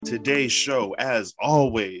Today's show, as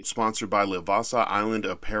always, sponsored by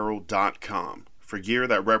LivassaIslandApparel.com for gear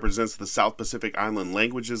that represents the South Pacific Island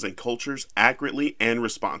languages and cultures accurately and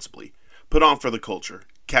responsibly. Put on for the culture.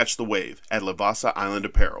 Catch the wave at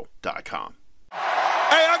LivassaIslandApparel.com.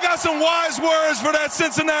 Hey, I got some wise words for that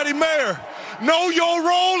Cincinnati mayor. Know your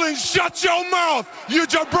role and shut your mouth, you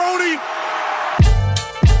jabroni.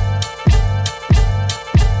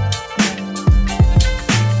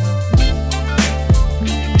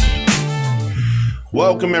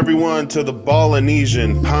 Welcome, everyone, to the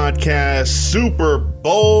Ballinesian Podcast. Super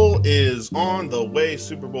Bowl is on the way.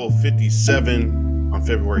 Super Bowl 57 on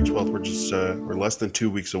February 12th. We're less than 2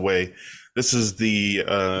 weeks away. This is the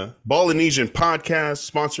Ballinesian Podcast,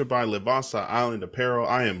 sponsored by Livassa Island Apparel.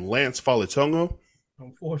 I am Lance Falitongo.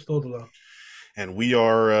 I'm Forrest Odula. And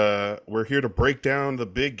we're here to break down the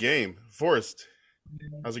big game. Forrest,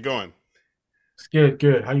 how's it going? It's good.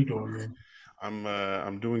 How you doing, man?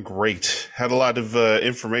 I'm doing great. Had a lot of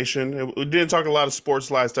information. We didn't talk a lot of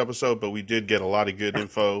sports last episode, but we did get a lot of good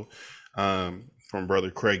info from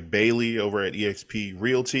brother Craig Bailey over at eXp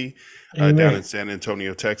Realty down in San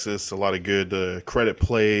Antonio, Texas. A lot of good credit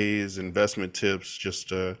plays, investment tips.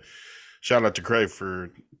 Just shout out to Craig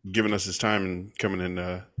for giving us his time and coming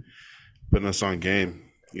and putting us on game.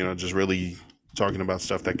 You know, just really talking about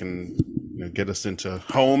stuff that can get us into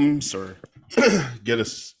homes or get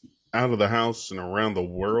us out of the house and around the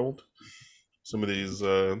world. Some of these,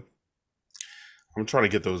 I'm trying to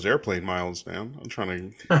get those airplane miles down. I'm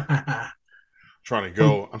trying to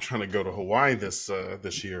go to Hawaii this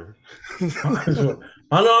year.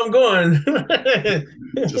 I know I'm going.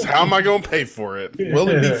 Just how am I going to pay for it? Will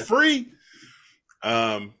it be free?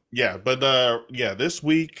 This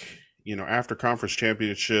week, after conference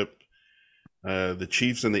championship, the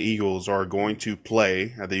Chiefs and the Eagles are going to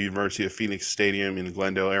play at the University of Phoenix Stadium in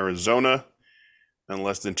Glendale, Arizona, in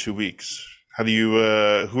less than 2 weeks. How you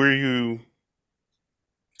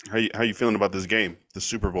feeling about this game, the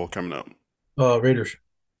Super Bowl coming up? Raiders.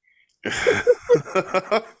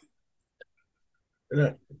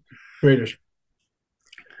 Raiders.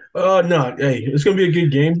 No, hey, it's gonna be a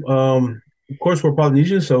good game. Of course, we're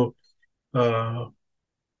Polynesian, so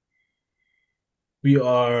we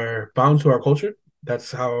are bound to our culture.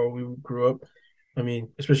 That's how we grew up. I mean,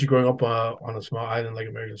 especially growing up on a small island like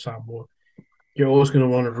American Samoa, you're always going to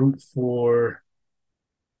want to root for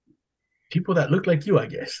people that look like you, I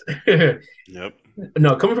guess. Yep.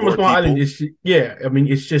 No, coming from a small island, it's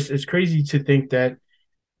crazy to think that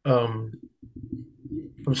from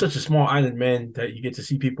such a small island, man, that you get to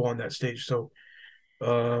see people on that stage. So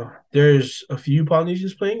there's a few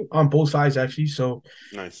Polynesians playing on both sides, actually. So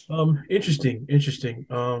nice. Interesting.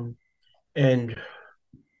 And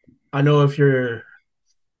I know if you're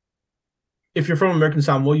from American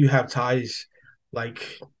Samoa, you have ties.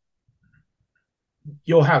 Like,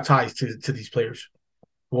 you'll have ties to these players.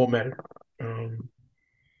 It won't matter.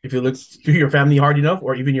 If you look through your family hard enough,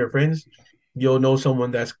 or even your friends, you'll know someone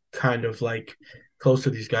that's kind of like close to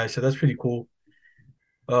these guys. So that's pretty cool.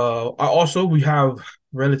 We have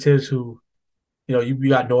relatives who, we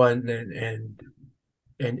got Noah and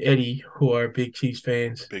Eddie, who are big Chiefs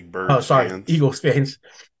fans. Big Birds fans. Eagles fans.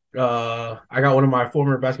 I got one of my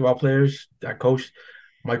former basketball players that coached,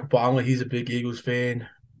 Michael Palmer. He's a big Eagles fan.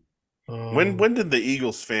 When did the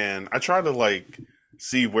Eagles fan? I try to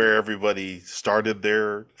see where everybody started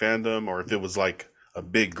their fandom, or if it was like a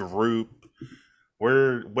big group.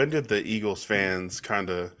 When did the Eagles fans kind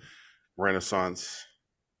of renaissance?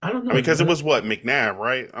 I don't know. Because it was McNabb,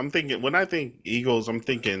 right? When I think Eagles, I'm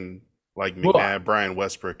thinking like McNabb, Brian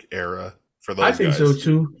Westbrook era for those guys. I think so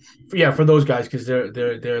too. Yeah, for those guys, because they're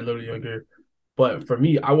a little younger. But for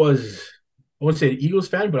me, I wouldn't say an Eagles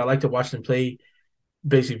fan, but I like to watch them play.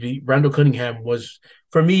 Basically, Randall Cunningham was,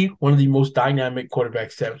 for me, one of the most dynamic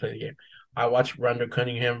quarterbacks to ever play the game. I watched Randall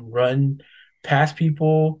Cunningham run past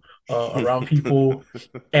people, around people,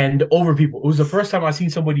 and over people. It was the first time I seen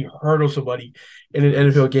somebody hurdle somebody in an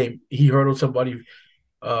NFL game. He hurdled somebody,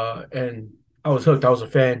 and I was hooked. I was a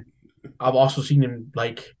fan. I've also seen him,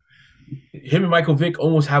 him and Michael Vick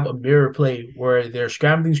almost have a mirror play where they're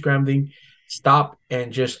scrambling, stop,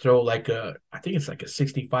 and just throw I think it's like a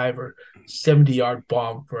 65 or 70-yard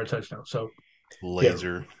bomb for a touchdown. So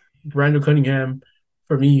laser. Yeah, Randall Cunningham,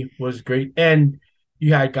 for me, was great. And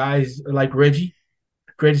you had guys like Reggie,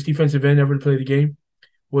 greatest defensive end ever to play the game,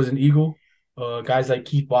 was an Eagle. Guys like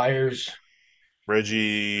Keith Byers.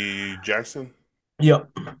 Reggie Jackson? Yep.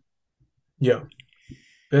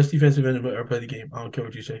 Best defensive end ever play the game. I don't care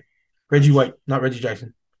what you say. Reggie White, not Reggie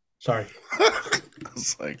Jackson. Sorry.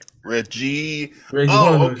 It's like Reggie. Reggie.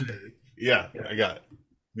 Oh, okay. Yeah, I got it.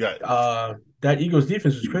 that Eagles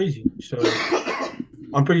defense was crazy. So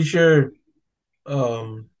I'm pretty sure,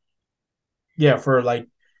 um, yeah, for like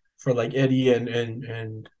Eddie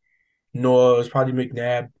and Noah, it was probably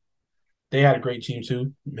McNabb. They had a great team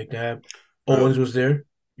too. McNabb, Well, Owens was there,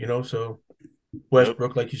 so yep.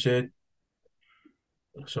 Westbrook, like you said.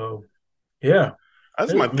 So yeah,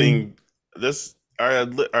 That's my I mean, thing. This I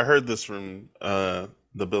heard this from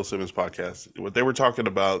the Bill Simmons podcast. What they were talking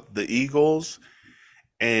about the Eagles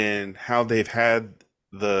and how they've had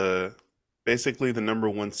the basically the number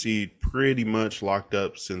one seed pretty much locked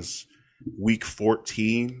up since week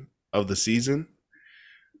 14 of the season.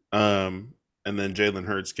 And then Jalen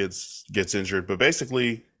Hurts gets injured, but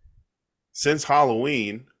basically since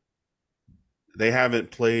Halloween they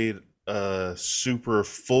haven't played a super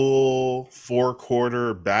full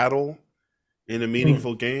 4-quarter battle in a mm,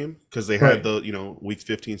 meaningful game because they had right. the weeks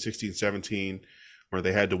 15, 16, 17 where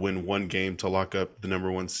they had to win one game to lock up the number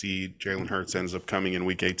one seed. Jalen Hurts ends up coming in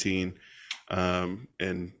week 18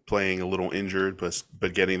 and playing a little injured,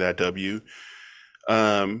 but getting that W.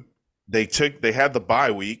 They had the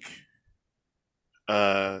bye week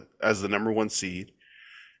as the number one seed,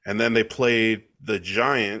 and then they played the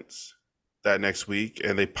Giants that next week,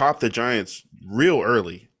 and they popped the Giants real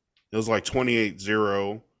early. It was like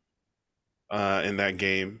 28-0 in that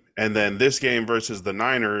game. And then this game versus the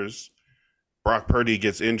Niners, Brock Purdy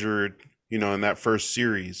gets injured, in that first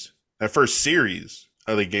series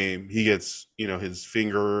of the game. He gets, his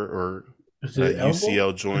finger or Was a it elbow? UCL I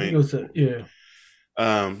think it joint. was yeah.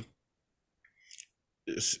 Um,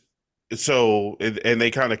 so, and they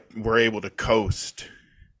kind of were able to coast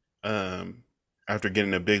after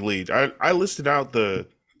getting a big lead. I listed out the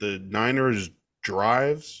Niners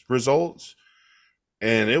drives results,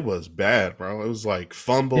 and it was bad, bro. It was like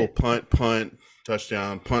fumble, punt,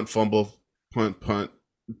 touchdown, punt, fumble, punt,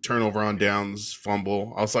 turnover on downs,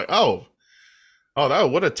 fumble. I was like,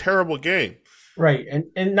 what a terrible game. Right,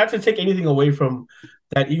 and not to take anything away from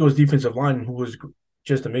that Eagles defensive line, who was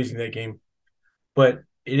just amazing that game, but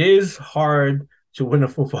it is hard to win a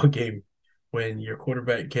football game when your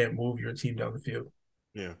quarterback can't move your team down the field.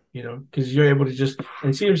 Yeah. Because you're able to just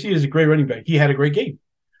and CMC is a great running back. He had a great game,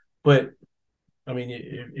 but I mean,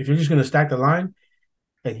 if you're just going to stack the line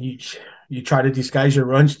and you try to disguise your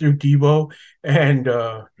runs through Debo and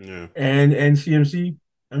Yeah. and CMC,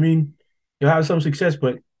 I mean, you'll have some success,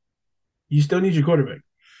 but you still need your quarterback.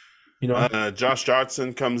 Josh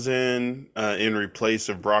Johnson comes in replace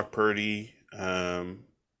of Brock Purdy.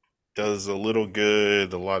 Does a little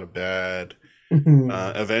good, a lot of bad.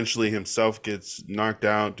 Eventually himself gets knocked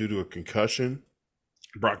out due to a concussion.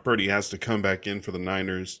 Brock Purdy has to come back in for the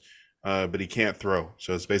Niners, but he can't throw.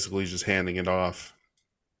 So it's basically just handing it off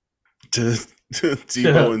to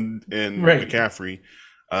Debo and Right. McCaffrey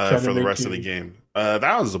Trying to for the make rest of the you game.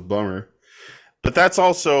 That was a bummer. But that's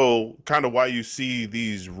also kind of why you see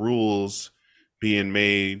these rules being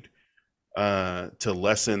made to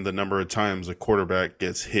lessen the number of times a quarterback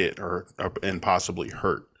gets hit and possibly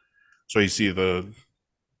hurt. So you see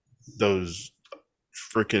those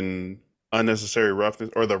freaking unnecessary roughness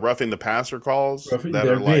or the roughing the passer calls that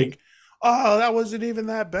they're are big. like, oh, that wasn't even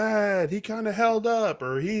that bad. He kind of held up,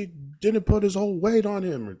 or he didn't put his whole weight on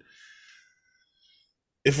him.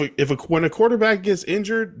 When a quarterback gets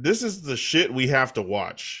injured, this is the shit we have to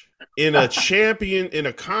watch in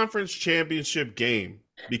a conference championship game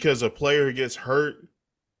because a player gets hurt.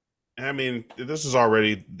 I mean,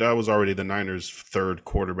 that was already the Niners' third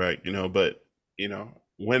quarterback, but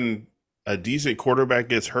when a decent quarterback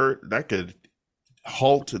gets hurt, that could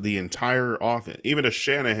halt the entire offense. Even a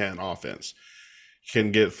Shanahan offense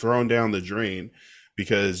can get thrown down the drain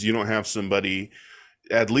because you don't have somebody,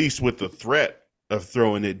 at least with the threat of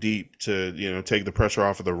throwing it deep, to take the pressure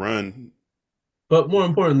off of the run. But more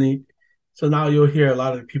importantly, so now you'll hear a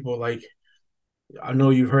lot of people like, I know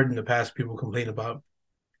you've heard in the past people complain about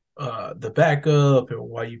the backup and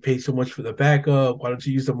why you pay so much for the backup. Why don't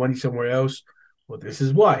you use the money somewhere else? Well, this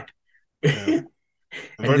is why. Yeah.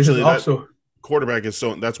 And this is also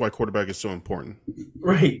that's why quarterback is so important.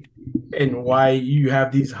 right. And why you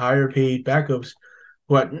have these higher paid backups.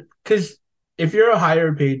 But because if you're a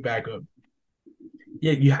higher paid backup,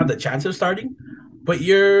 yeah, you have the chance of starting, but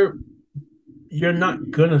you're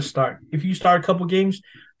not gonna start. If you start a couple games,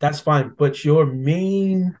 that's fine. But your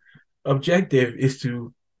main objective is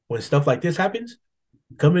to, when stuff like this happens,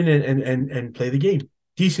 come in and play the game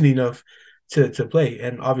decent enough to play.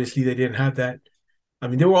 And obviously they didn't have that. I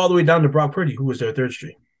mean, they were all the way down to Brock Purdy, who was their third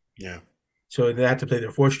string. Yeah. So they had to play their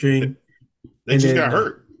fourth string. They just got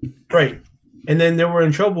hurt. Right. And then they were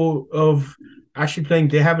in trouble of actually playing.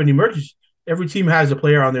 They have an emergency. Every team has a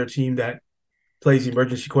player on their team that plays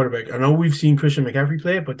emergency quarterback. I know we've seen Christian McCaffrey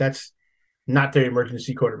play it, but that's not their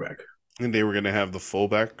emergency quarterback. And they were going to have the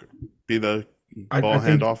fullback be the I, ball I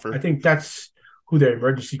think handoffer. I think that's who their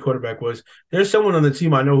emergency quarterback was. There's someone on the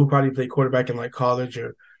team I know who probably played quarterback in like college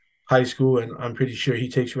or high school, and I'm pretty sure he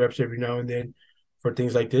takes reps every now and then for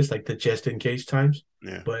things like this, like the just in case times.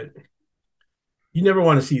 Yeah. But you never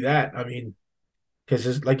want to see that. I mean,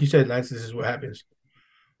 because like you said, Lance, this is what happens.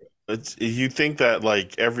 You think that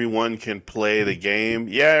like everyone can play the game?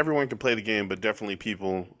 Yeah, everyone can play the game, but definitely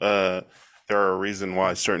people. There are a reason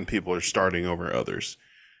why certain people are starting over others,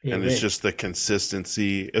 and it's Amen. just the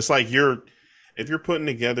consistency. It's like if you're putting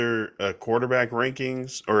together quarterback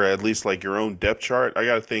rankings or at least like your own depth chart. I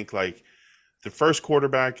got to think like the first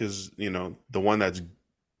quarterback is the one that's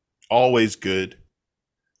always good.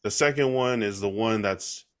 The second one is the one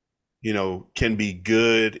that's can be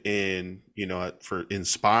good in for in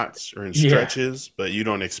spots or in Yeah, stretches, but you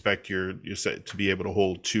don't expect your set to be able to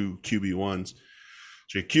hold two QB1s.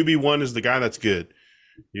 So your QB1 is the guy that's good.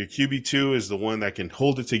 Your QB2 is the one that can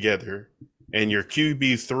hold it together, and your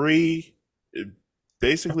QB3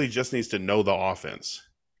 basically just needs to know the offense,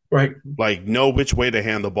 right. like know which way to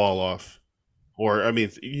hand the ball off. Or I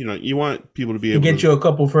mean, you want people to be And able get to. you a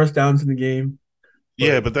couple first downs in the game,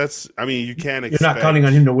 Yeah, but but that's. I mean, you can't you're not counting on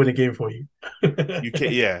expect. him to win a game for you. You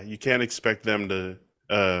can't. Yeah, you can't expect them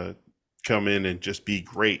to come in and just be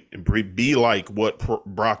great and be like what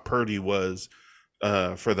Brock Purdy was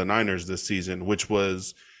for the Niners this season, which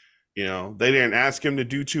was, they didn't ask him to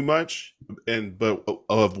do too much, but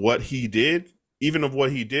of what he did, even of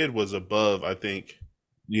what he did was above, I think,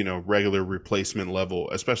 regular replacement level,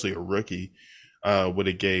 especially a rookie, would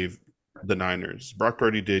have gave the Niners. Brock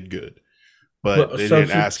Purdy did good, but But they so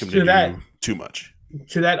didn't ask him to to that do too much.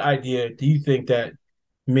 idea, do you think that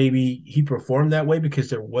maybe he performed that way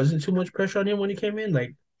because there wasn't too much pressure on him when he came in?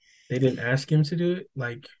 Like they didn't ask him to do it.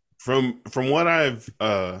 Like From what I've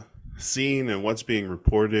seen and what's being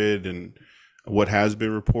reported and what has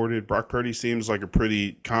been reported, Brock Purdy seems like a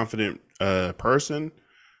pretty confident person.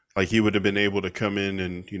 Like he would have been able to come in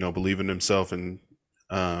and believe in himself and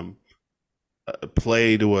um,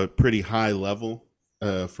 play to a pretty high level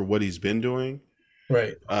for what he's been doing.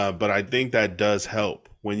 right, But I think that does help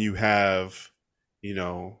when you have, you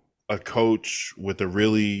know, a coach with a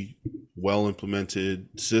really well implemented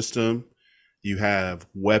system. You have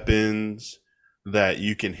weapons that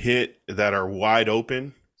you can hit that are wide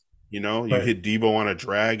open. You right. hit Debo on a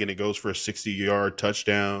drag and it goes for a 60-yard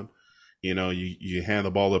touchdown. You hand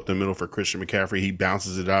the ball up the middle for Christian McCaffrey. He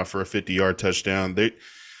bounces it out for a 50-yard touchdown.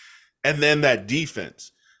 And then that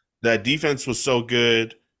defense was so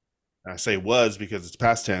good. I say was because it's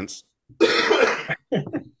past tense.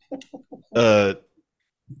 uh,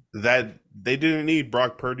 that they didn't need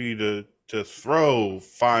Brock Purdy to throw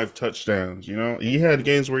 5 touchdowns. He had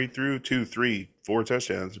games where he threw 2, 3, 4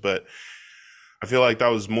 touchdowns, but I feel like that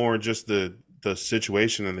was more just the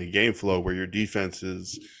situation and the game flow where your defense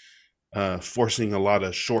is forcing a lot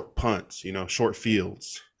of short punts, short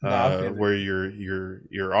fields. Nah, I feel it. Where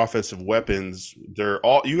your offensive weapons,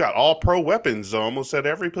 you got all pro weapons almost at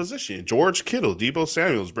every position. George Kittle, Debo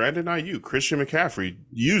Samuels, Brandon Ayuk, Christian McCaffrey,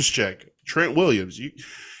 Juszczyk, Trent Williams. You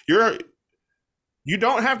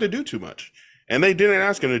don't have to do too much, and they didn't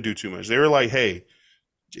ask him to do too much. They were like, "Hey,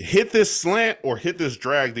 hit this slant or hit this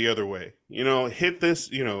drag the other way. Hit this.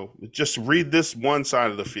 Just read this one side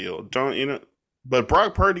of the field. Don't. But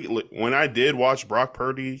Brock Purdy, when I did watch Brock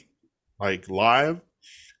Purdy like live,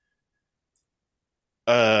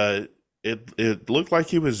 it looked like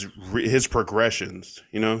he was his progressions.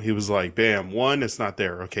 He was like, bam, 1, it's not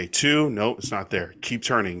there. Okay, 2, no, it's not there. Keep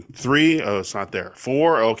turning. 3, oh, it's not there.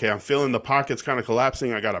 4, okay, I'm feeling the pockets kind of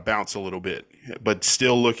collapsing. I got to bounce a little bit, but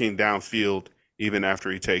still looking downfield even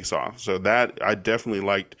after he takes off. So that I definitely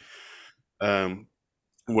liked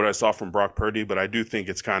what I saw from Brock Purdy, but I do think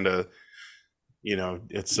it's kind of,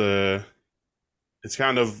 it's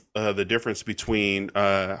kind of the difference between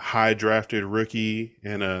a high drafted rookie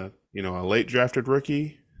and a late drafted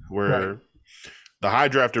rookie, Right. where the high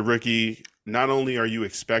drafted rookie, not only are you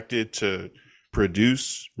expected to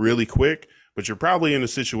produce really quick, but you're probably in a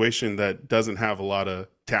situation that doesn't have a lot of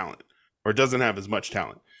talent or doesn't have as much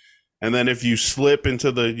talent. And then if you slip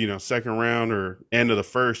into the second round or end of the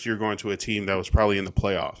first, you're going to a team that was probably in the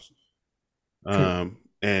playoffs, True.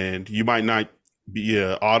 and you might not be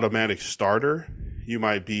an automatic starter. You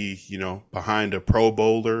might be, behind a Pro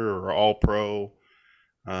Bowler or All Pro.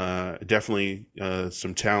 Definitely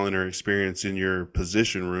some talent or experience in your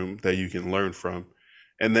position room that you can learn from,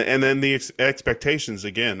 and then the expectations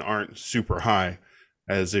again aren't super high,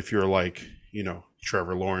 as if you're like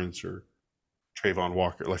Trevor Lawrence or Trayvon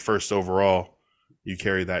Walker, like first overall. you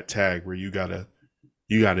carry that tag where you gotta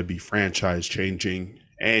be franchise changing,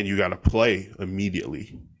 and you gotta play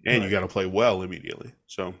immediately, and you Right. gotta play well immediately.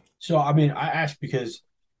 So So I mean, I asked because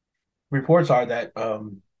reports are that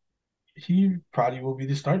he probably will be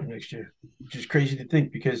the starter next year, which is crazy to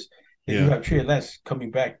think because they do yeah, have Trey Lance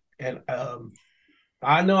coming back, and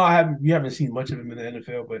I know I haven't we haven't seen much of him in the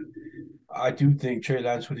NFL, but I do think Trey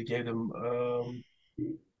Lance would have gave them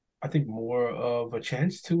I think more of a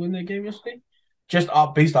chance to win that game yesterday, just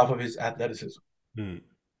based off of his athleticism. mm,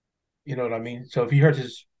 You know what I mean? So if he hurts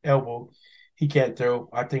his elbow, he can't throw.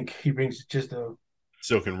 I think he brings just a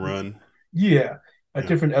still can run. yeah a Yeah,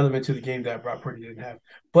 different element to the game that Brock Purdy didn't have.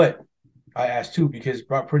 But I asked too because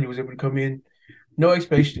Brock Purdy was able to come in, no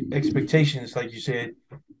expectations, like you said,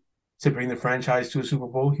 to bring the franchise to a Super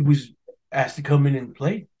Bowl. He was asked to come in and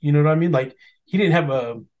play. You know what I mean? Like he didn't have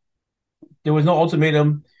there was no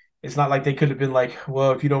ultimatum. It's not like they could have been like,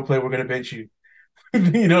 well, if you don't play, we're gonna bench you.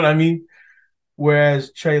 You know what I mean?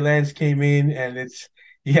 Whereas Trey Lance came in and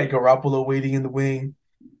you had Garoppolo waiting in the wing,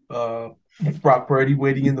 uh, Brock Purdy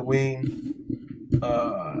waiting in the wing,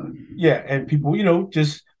 yeah, and people,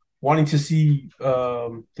 just wanting to see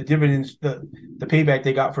the dividends, the payback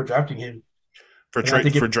they got for drafting him, and I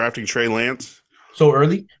think for it drafting Trey Lance, so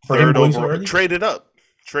early for him third going so overall, early. traded up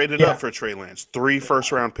Yeah, for Trey Lance, 3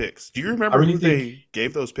 first-round picks. Do you I remember really who think they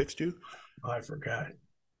gave those picks to? I forgot.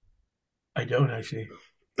 I don't actually.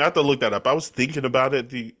 I have to look that up. I was thinking about it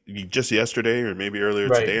just yesterday or maybe earlier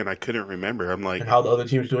Right, today, and I couldn't remember. I'm and like, how the other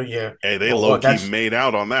team's doing. Yeah. hey, they Well, low key that's made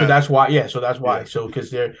out on so that. that's why. Yeah, so that's Yeah. why. So because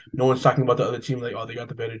they're no one's talking about the other team like, oh, they got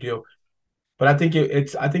the better deal. But I think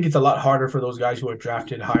it's a lot harder for those guys who are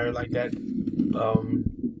drafted higher like that um,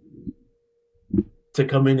 to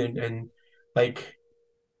come in and like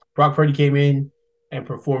Brock Purdy came in and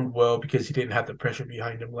performed well because he didn't have the pressure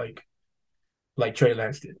behind him like Trey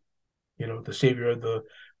Lance did. The savior of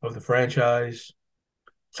the franchise,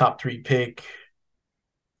 top three pick.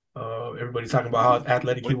 Everybody's talking about how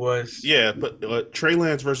athletic he What? was. Yeah, but Trey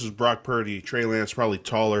Lance versus Brock Purdy. Trey Lance probably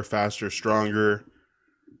taller, faster, stronger.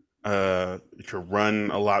 Could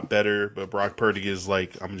run a lot better, but Brock Purdy is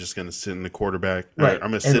like, I'm just gonna sit in the quarterback, or I'm Right.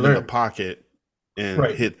 gonna And sit in the learn. pocket and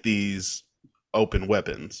Right. hit these open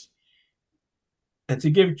weapons. And to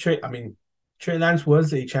give Trey, I mean, Trey Lance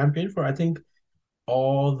was a champion for I think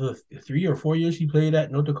all the 3 or 4 years he played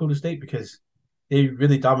at North Dakota State because they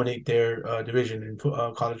really dominate their division in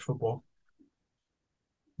college football.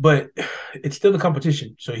 But it's still a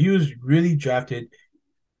competition. So he was really drafted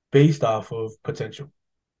based off of potential.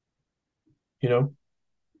 You know,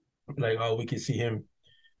 like oh, we can see him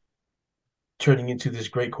turning into this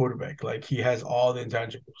great quarterback. Like he has all the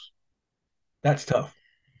intangibles. That's tough.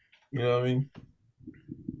 You know what I mean?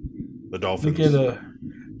 The Look at Dolphins.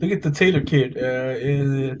 look at the Taylor kid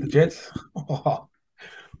in the Jets.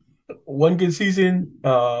 One good season,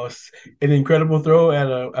 an incredible throw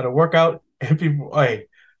at a workout, and people, hey,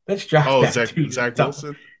 let's draft Oh, that Zach dude. Zach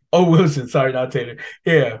Wilson. Oh, Wilson, sorry, not Taylor.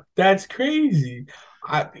 Yeah, that's crazy.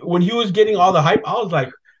 When he was getting all the hype, I was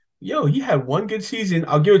like, yo, he had one good season.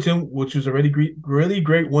 I'll give it to him, which was already great, really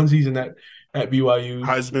great one season at BYU.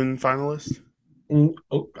 Heisman finalist.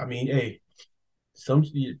 Oh, I mean, hey, some,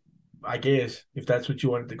 I guess if that's what you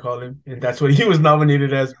wanted to call him, and that's what he was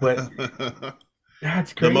nominated as, but The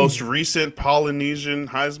that's most crazy. recent Polynesian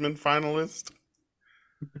Heisman finalist.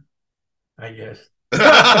 I guess. What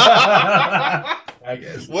I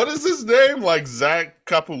guess. is his name? Like Zach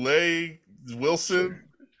Capule Wilson? Sure.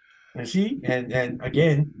 And see, and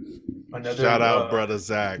again, Shout another out, brother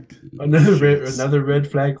Zach. another Shits. another red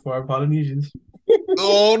flag for our Polynesians.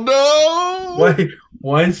 Oh no! When-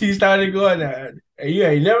 Once he started going, yeah,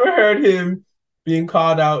 you never heard him being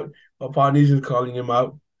called out, or Polynesians calling him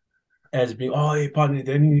out as being, oh, hey, Polynesian.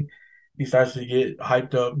 Then he starts to get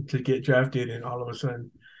hyped up to get drafted, and all of a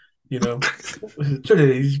sudden, you know,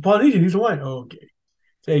 he's Polynesian. He's white. Oh, okay,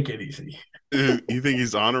 take it easy. You think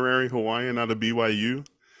he's honorary Hawaiian out of BYU?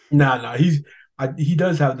 Nah, he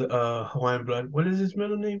does have the Hawaiian blood. What is his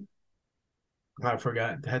middle name? I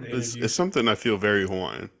forgot. I had the interview, It's something I feel very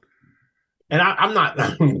Hawaiian. and I'm not.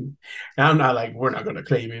 I'm not like we're not going to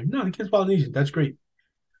claim him. No, the kid's Polynesian. That's great.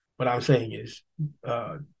 What I'm saying is,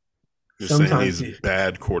 uh, Just saying sometimes he's a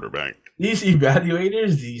bad quarterback. these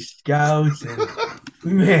evaluators, these scouts, and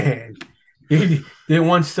man, they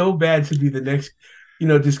want so bad to be the next,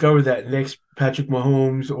 discover that next Patrick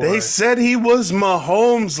Mahomes They or said he was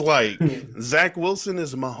Mahomes like. Zach Wilson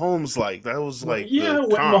is Mahomes like. That was well, like yeah, the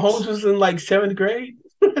when Mahomes comps. was in like seventh grade.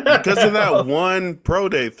 Because of that one pro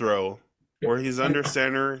day throw where he's under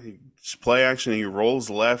center, play action, he rolls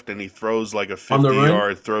left and he throws like a On the run,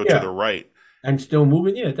 50-yard throw to yeah, the right. and still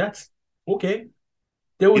moving. Yeah, that's okay.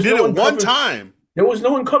 There He was did no it one one covering. time. There was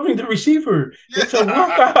no one covering the receiver. It's a Yeah.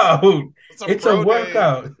 workout. It's a It's a pro day.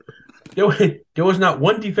 workout. There was not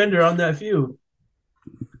one defender on that field.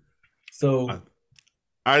 I, So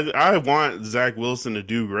I want Zach Wilson to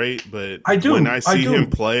do great, but I when do. I I see him do.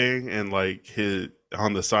 playing and like his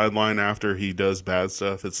on the sideline after he does bad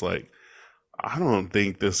stuff, it's like I don't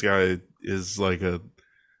think this guy is like a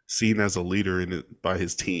seen as a leader in it by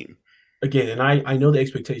his team. Again, and I know the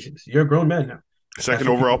expectations. You're a grown man now. That's Second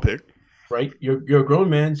what overall people pick, right? You're a grown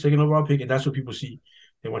man, second overall pick, and that's what people see.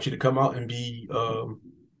 They want you to come out and be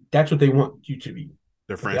that's what they want you to be.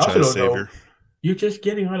 their But they also franchise don't know savior. you're just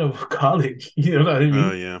getting out of college. You know what I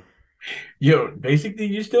Oh mean? yeah. Basically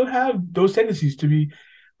you still have those tendencies to be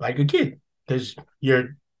like a kid because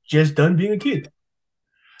you're just done being a kid.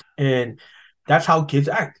 And that's how kids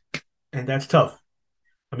act. And that's tough.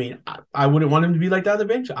 I mean, I wouldn't want him to be like that on the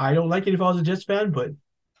bench. I don't like it if I was a Jets fan, but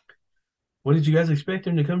what did you guys expect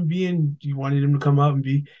him to come be in? You wanted him to come out and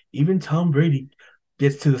be even Tom Brady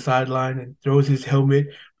gets to the sideline and throws his helmet,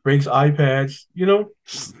 breaks iPads,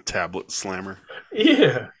 Tablet slammer.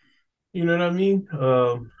 Yeah. You know what I mean?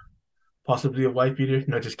 Possibly a white beater.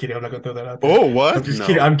 No, just kidding. I'm not gonna throw that out there. Oh I'm what? just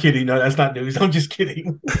kidding. No. I'm kidding. No, that's not news. I'm just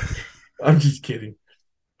kidding. I'm just kidding.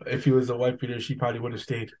 If he was a white beater, she probably would have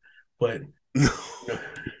stayed. But you know,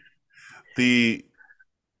 The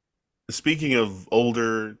speaking of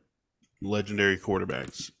older legendary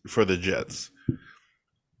quarterbacks for the Jets,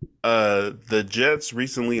 the Jets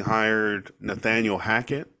recently hired Nathaniel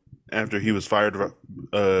Hackett after he was fired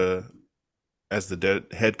uh, as the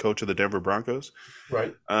head coach of the Denver Broncos.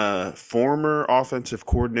 right. Former offensive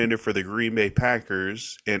coordinator for the Green Bay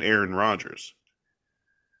Packers and Aaron Rodgers.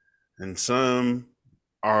 And some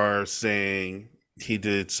are saying he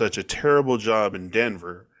did such a terrible job in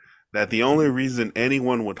Denver that the only reason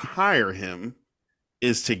anyone would hire him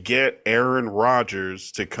is to get Aaron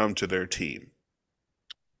Rodgers to come to their team.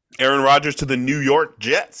 Aaron Rodgers to the New York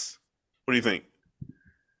Jets. What do you think?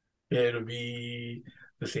 Yeah, it'll be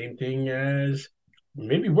the same thing as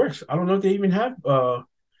maybe worse. I don't know if they even have I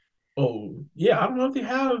don't know if they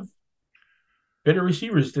have better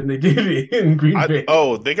receivers than they did in Green Bay.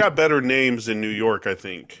 They got better names in New York, I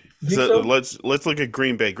think. You think So so? let's look at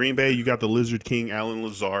Green Bay. Green Bay, you got the Lizard King, Alan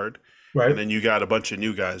Lazard, and Right. then you got a bunch of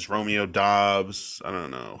new guys, Romeo Dobbs. I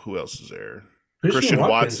don't know who else is there. Christian Christian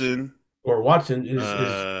Watkins Watson, or Watson is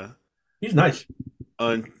uh, he's nice.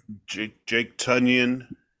 Jake Tunyon,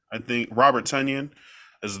 I think Robert Tunyon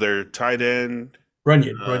is their tight end.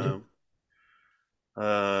 Runyon.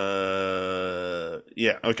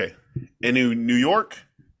 Yeah, okay. In New York,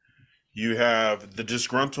 you have the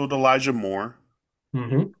disgruntled Elijah Moore.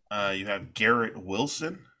 Mm-hmm. You have Garrett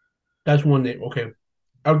Wilson, That's one name. Okay.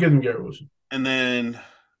 I'll give him Garrett Wilson. and then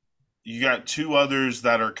you got two others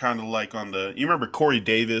that are kind of like on the. You remember Corey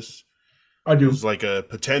Davis, I do who's like a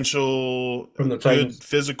potential from the good Titans.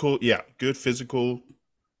 physical, yeah, good physical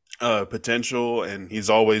potential, and he's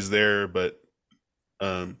always there, but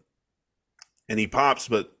and he pops,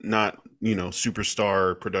 but not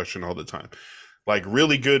superstar production all the time. Like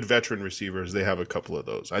really good veteran receivers, they have a couple of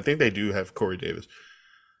those. I think they do have Corey Davis.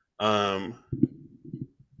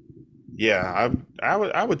 Yeah,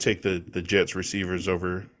 I would take the Jets receivers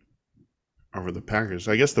over the Packers.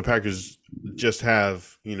 I guess the Packers just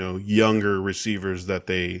have younger receivers that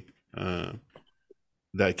they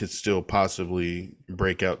that could still possibly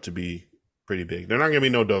break out to be pretty big. They're not gonna be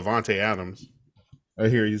no Davante Adams. I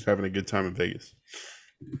hear he's having a good time in Vegas.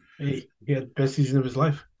 Hey, he had the best season of his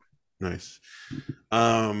life. Nice.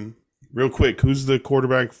 Real quick, who's the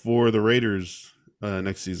quarterback for the Raiders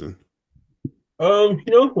next season?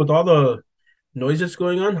 With all the noise that's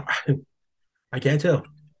going on, I can't tell.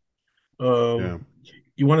 Yeah.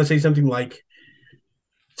 You want to say something like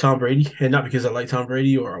Tom Brady, and not because I like Tom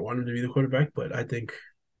Brady or I want him to be the quarterback, but I think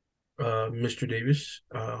Mr. Davis,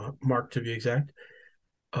 Mark to be exact,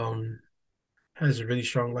 has a really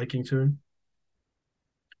strong liking to him.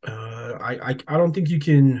 I don't think you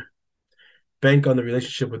can bank on the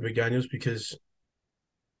relationship with McDaniels because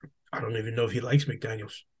I don't even know if he likes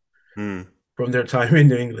McDaniels Hmm. from their time in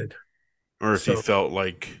New England. Or if he So, felt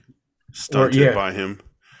like or stunted by him.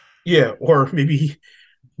 or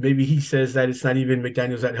maybe he says that it's not even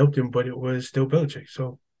McDaniels that helped him, but it was still Belichick.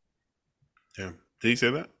 So Yeah. Did he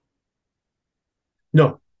say that?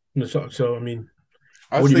 no, no. So I mean,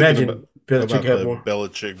 I I was would thinking imagine Belichick about had the more.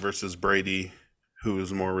 Belichick versus Brady, who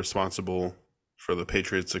is more responsible for the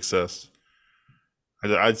Patriots' success.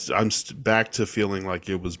 I'm back to feeling like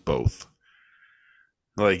it was both.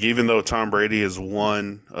 Like, even though Tom Brady has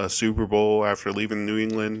won a Super Bowl after leaving New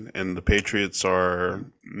England, and the Patriots have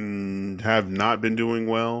not been doing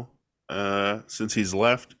well, since he's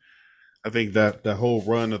left. I think that the whole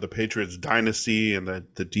run of the Patriots dynasty and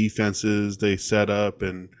the defenses they set up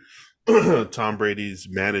and Tom Brady's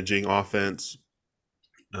managing offense,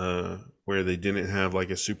 where they didn't have like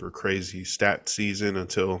a super crazy stat season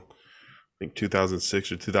until I think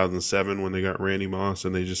 2006 or 2007 when they got Randy Moss,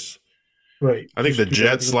 and they just Right. I think Just the keep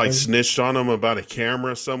Jets everything like going. snitched on them about a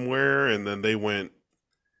camera somewhere, and then they went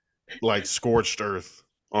like scorched earth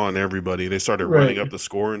on everybody. They started running Right. up the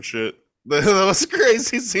score and shit. That was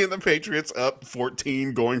crazy seeing the Patriots up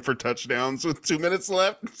 14 going for touchdowns with 2 minutes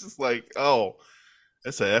left. It's just like, oh,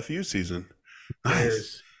 it's a FU season. It Nice.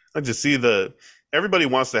 is. I just see everybody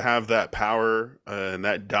wants to have that power and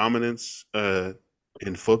that dominance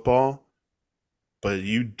in football, but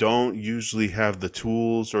you don't usually have the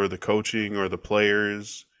tools or the coaching or the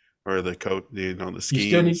players or the coach, the You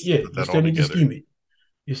still need, schemes to yeah, put you that still all need to together. scheme it.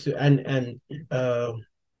 You still and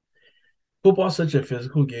football's such a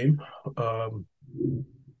physical game. Um,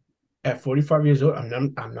 at 45 years old,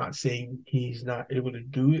 I'm not saying he's not able to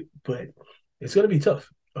do it, but it's gonna be tough,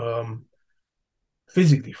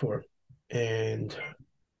 physically for him. And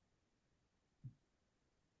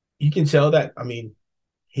you can tell that, I mean,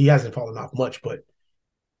 he hasn't fallen off much, but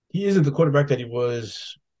he isn't the quarterback that he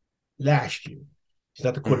was last year. He's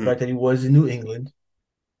not the Hmm. quarterback that he was in New England.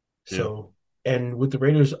 Yeah. So, and with the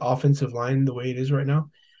Raiders' offensive line the way it is right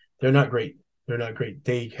now, they're not great. They're not great.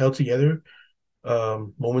 They held together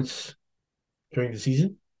moments during the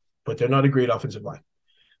season, but they're not a great offensive line.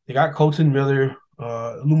 They got Colton Miller.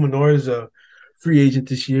 Luminor is a free agent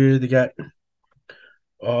this year. They got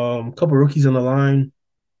a couple rookies on the line,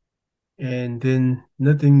 and then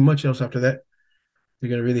nothing much else after that. They're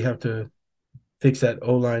gonna really have to fix that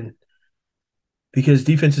O line because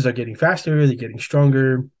defenses are getting faster. They're getting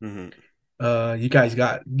stronger. Hmm. You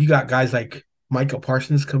got guys like Michael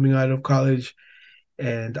Parsons coming out of college,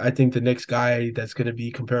 and I think the next guy that's going to be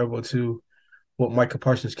comparable to what Michael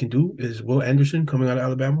Parsons can do is Will Anderson coming out of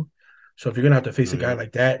Alabama. So if you're going to have to face Oh a guy yeah.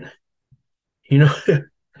 like that, you know,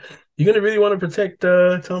 you're going to really want to protect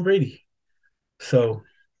Tom Brady. So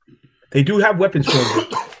they do have weapons for him,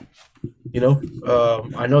 though.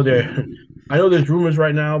 I know I know there's rumors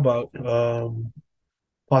right now about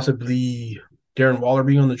possibly Darren Waller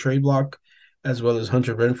being on the trade block, as well as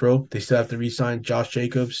Hunter Renfro. They still have to re-sign Josh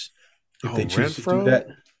Jacobs if Oh, they choose to do Renfro. that.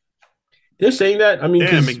 They're saying that. I mean,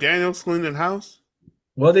 Damn, because McDaniel's cleaning house.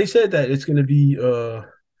 they said that it's going to be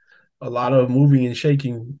a lot of moving and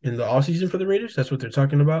shaking in the off season for the Raiders. That's what they're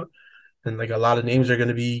talking about, and like a lot of names are going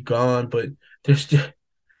to be gone. But there's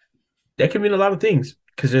that can mean a lot of things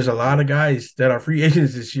because there's a lot of guys that are free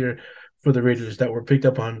agents this year for the Raiders that were picked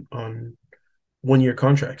up on 1 year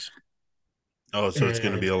contracts. Oh, so it's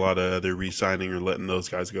going to be And a lot of other re-signing or letting those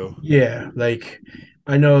guys go. yeah, like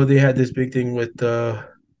I know they had this big thing with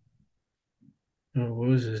what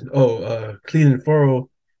was this? Cleveland Furrow.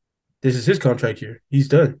 This is his contract here. He's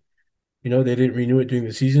done. They didn't renew it during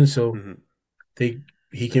the season, so Hmm. they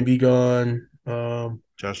he can be gone.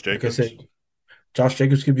 Josh Like I said, Jacobs, Josh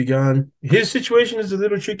Jacobs could be gone. His situation is a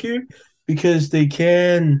little trickier because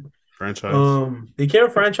franchise. they can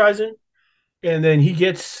franchise him, and then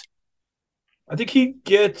I think he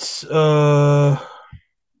gets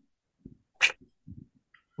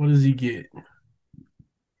what does he get?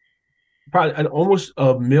 Probably almost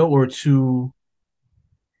a mil or two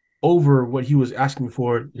over what he was asking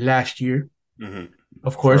for last year, Hmm.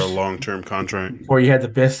 of For a course, long-term contract. before he had the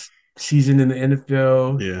best season in the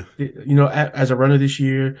NFL, Yeah. as a runner this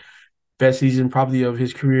year, best season probably of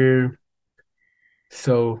his career.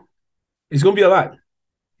 So it's gonna be a lot.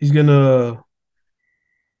 He's gonna,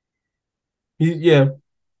 yeah.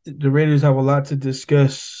 The Raiders have a lot to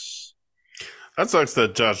discuss. That sucks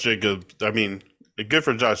that Josh Jacobs. I mean, good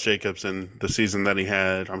for Josh Jacobs and the season that he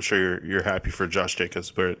had. I'm sure you're happy for Josh Jacobs,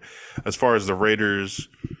 but as far as the Raiders,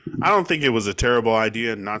 I don't think it was a terrible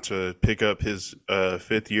idea not to pick up his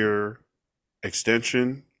fifth year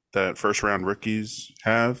extension that first round rookies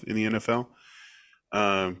have in the NFL.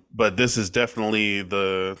 But this is definitely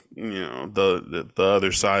the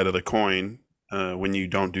other side of the coin when you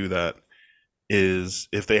don't do that is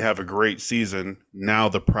if they have a great season, now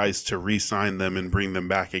the price to re-sign them and bring them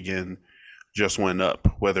back again just went up.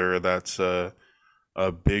 Whether that's a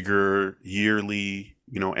bigger yearly,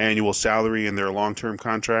 annual salary in their long-term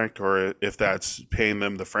contract, or if that's paying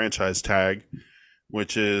them the franchise tag,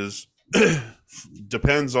 which is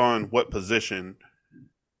depends on what position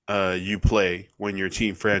you play when your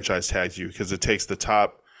team franchise tags you, because it takes the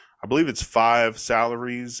top, I believe it's 5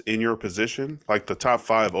 salaries in your position, like the top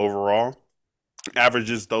 5 overall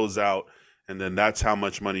averages those out, and then that's how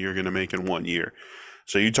much money you're going to make in 1 year.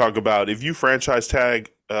 So you talk about if you franchise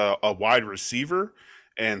tag a wide receiver,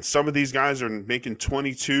 and some of these guys are making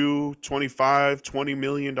 22, 25, $20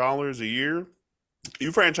 million a year.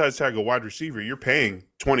 You franchise tag a wide receiver, you're paying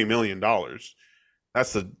 $20 million.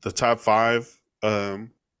 That's the top five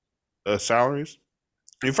salaries.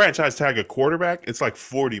 You franchise tag a quarterback, it's like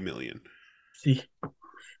 40 million. See,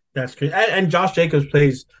 that's crazy. And Josh Jacobs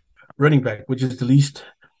plays running back, which is the least,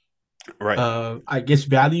 Right. I guess,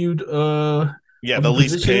 valued Yeah, of the the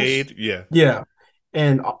least positions. paid. Yeah. Yeah,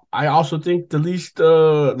 and I also think the least,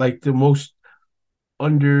 like the most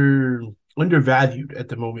undervalued at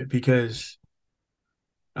the moment because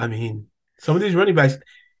I mean some of these running backs,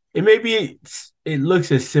 it may be it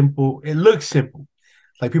looks as simple. It looks simple.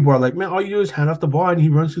 Like people are like, man, all you do is hand off the ball and he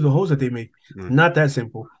runs through the holes that they make. Mm. Not that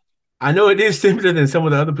simple. I know it is simpler than some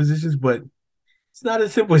of the other positions, but it's not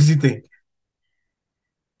as simple as you think.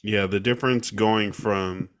 Yeah, the difference going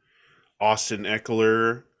from Austin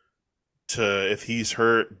Eckler to if he's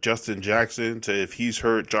hurt Justin Jackson to if he's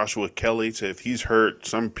hurt Joshua Kelly to if he's hurt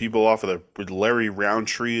some people off of the Larry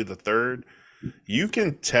Roundtree the third, you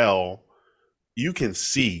can tell, you can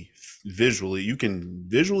see visually, you can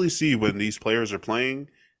visually see when these players are playing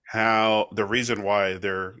how the reason why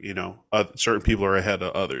they're, certain people are ahead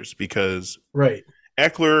of others because Right.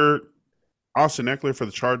 Eckler, Austin Eckler for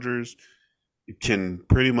the Chargers can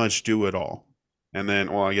pretty much do it all. And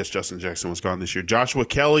then, well, I guess Justin Jackson was gone this year. Joshua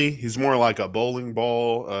Kelly, he's more like a bowling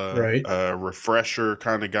ball, Right. a refresher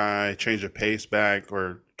kind of guy, change of pace back,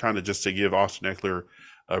 or kind of just to give Austin Eckler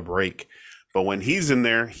a break. But when he's in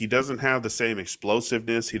there, he doesn't have the same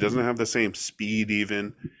explosiveness. He doesn't have the same speed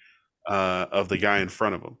even of the guy in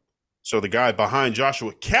front of him. So the guy behind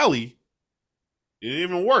Joshua Kelly,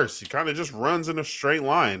 even worse. He kind of just runs in a straight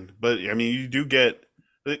line. But, I mean, you do get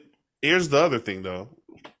 – here's the other thing, though.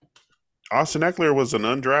 Austin Eckler was an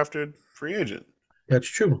undrafted free agent. That's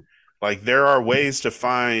true. Like there are ways to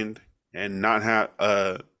find and not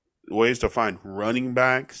have ways to find running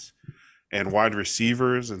backs and wide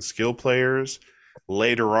receivers and skill players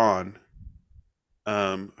later on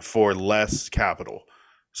for less capital.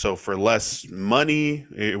 So for less money,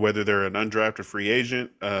 whether they're an undrafted free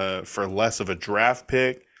agent, for less of a draft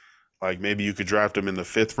pick, like maybe you could draft them in the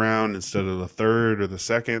 5th round instead of the 3rd or the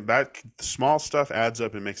 2nd. That small stuff adds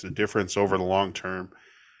up and makes a difference over the long term.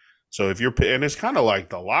 So if you're, and it's kind of like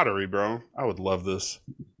the lottery, bro. I would love this.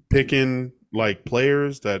 Picking like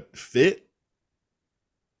players that fit.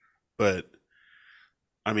 But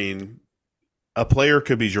I mean, a player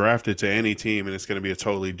could be drafted to any team and it's going to be a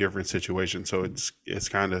totally different situation. So it's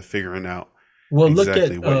kind of figuring out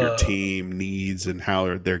exactly what your team needs and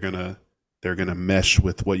how they're gonna mesh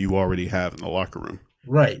with what you already have in the locker room.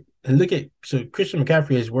 Right. And so Christian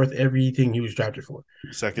McCaffrey is worth everything he was drafted for.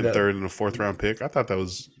 2nd, 3rd, and a 4th round pick. I thought that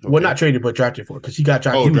was okay. Well, not traded, but drafted for because he got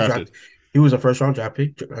drafted. Drafted. He was a 1st round draft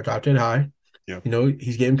pick, drafted high. Yeah.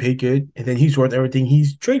 He's getting paid good, and then he's worth everything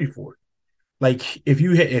he's traded for. Like if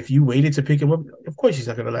you waited to pick him up, of course he's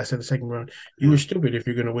not going to last in the 2nd round. You were stupid if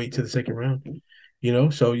you're going to wait to the 2nd round.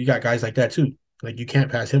 So you got guys like that too. Like you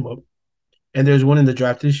can't pass him up. And there's one in the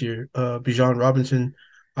draft this year, Bijan Robinson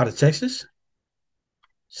out of Texas.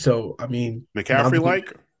 So I mean, McCaffrey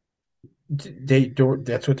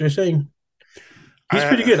that's what they're saying. He's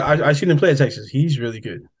pretty good. I seen him play at Texas. He's really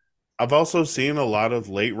good. I've also seen a lot of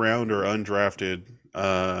late round or undrafted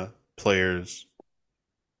players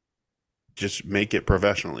just make it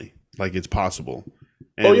professionally. Like it's possible.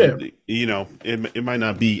 And, it might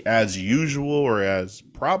not be as usual or as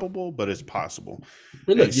probable, but it's possible.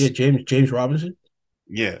 But look, James Robinson.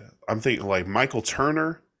 Yeah, I'm thinking like Michael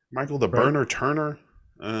the Burner Turner.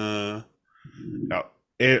 A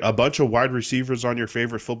bunch of wide receivers on your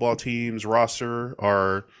favorite football team's roster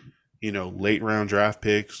are, late round draft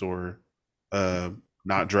picks or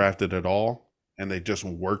not drafted at all, and they just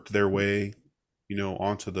worked their way,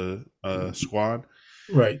 onto the squad.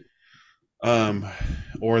 Right.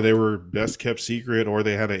 Or they were best kept secret, or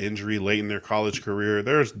they had an injury late in their college career.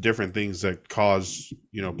 There's different things that cause,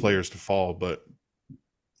 players to fall, but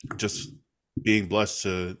just being blessed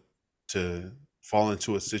to fall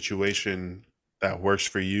into a situation that works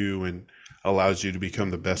for you and allows you to become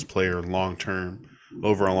the best player long term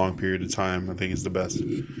over a long period of time, I think is the best.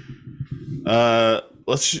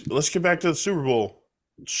 Let's get back to the Super Bowl.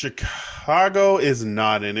 Chicago is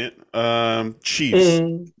not in it. Chiefs.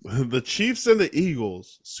 The Chiefs and the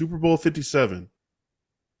Eagles. Super Bowl 57.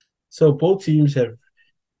 So both teams have,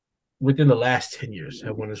 within the last 10 years,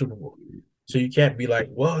 have won a Super Bowl. So you can't be like,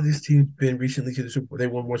 well, this team's been recently to the Super Bowl. They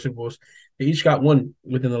won more Super Bowls. They each got one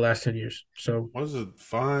within the last 10 years. So what is it?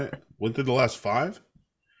 5 within the last 5?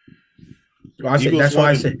 Well, I say Eagles that's why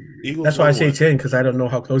I won. say Eagles that's why I won say what? 10 because I don't know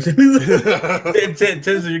how close it is.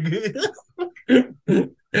 10's are good.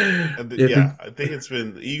 If it, Yeah, I think it's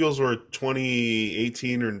been the Eagles were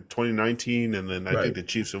 2018 or 2019, and then I think right, the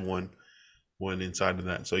Chiefs have won one inside of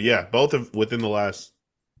that. So yeah, both of within the last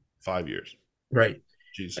 5 years. right.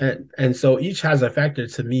 Jeez. And so each has a factor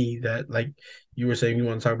to me that, like you were saying, you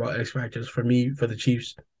want to talk about X factors. For me, for the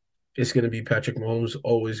Chiefs, it's going to be Patrick Mahomes.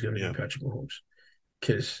 Always going to be Yeah. Patrick Mahomes.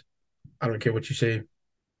 Because I don't care what you say,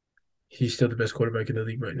 he's still the best quarterback in the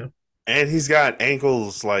league right now. And he's got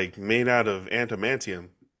ankles like made out of adamantium.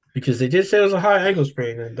 Because they did say it was a high ankle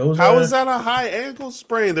sprain, and those How are is that a high ankle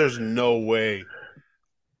sprain? There's no way.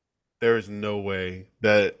 There is no way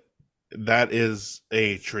that that is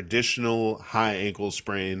a traditional high ankle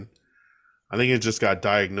sprain. I think it just got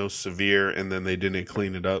diagnosed severe and then they didn't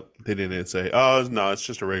clean it up. They didn't say, oh, no, it's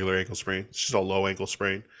just a regular ankle sprain. It's just a low ankle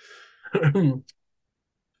sprain.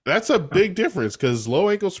 That's a big difference because low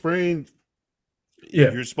ankle sprain,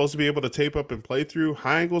 yeah. you're supposed to be able to tape up and play through.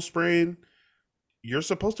 High ankle sprain, you're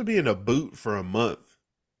supposed to be in a boot for a month.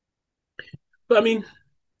 But I mean,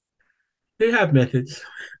 they have methods.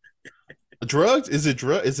 Drugs? Is it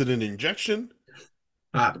drug? Is it an injection?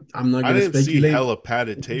 I'm not I going to didn't see speculate hella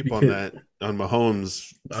padded tape on because that on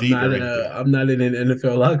Mahomes' feet or anything. I'm not in an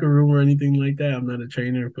NFL locker room or anything like that. I'm not a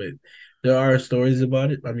trainer, but there are stories about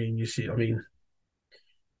it. I mean, you see, I mean,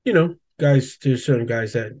 guys, there's certain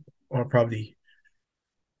guys that are probably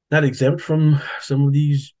not exempt from some of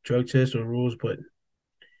these drug tests or rules, but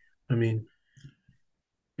I mean,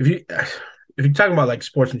 if you're talking about like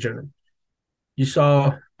sports in general, you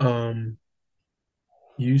saw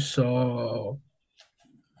you saw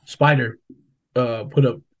Spider put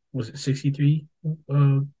up, was it 63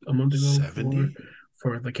 a month ago 70?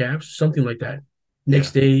 for the Cavs, something like that. Yeah.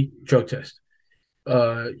 Next day drug test.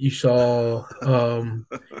 You saw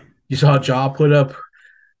Ja put up,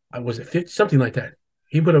 was it 50, something like that.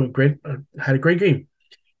 He put up had a great game,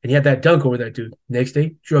 and he had that dunk over that dude. Next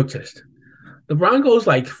day drug test. LeBron goes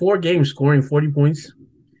like 4 games scoring 40 points.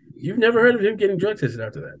 You've never heard of him getting drug tested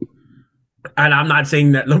after that. And I'm not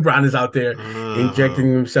saying that LeBron is out there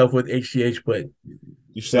injecting himself with HGH, but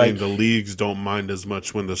you're saying the leagues don't mind as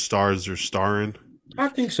much when the stars are starring? I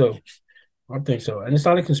think so. And it's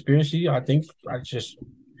not a conspiracy. I think I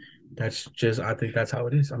think that's how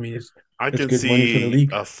it is. I mean, I can good money for the see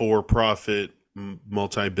league. a for-profit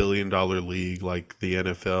multi-billion-dollar league like the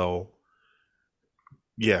NFL.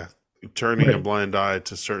 Yeah, turning a blind eye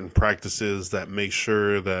to certain practices that make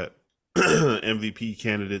sure that MVP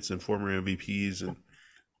candidates and former MVPs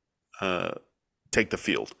and take the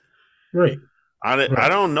field. Right. I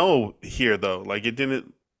don't know here though. Like it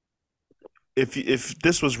didn't. If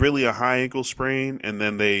this was really a high ankle sprain and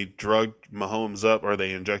then they drugged Mahomes up or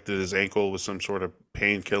they injected his ankle with some sort of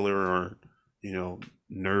painkiller or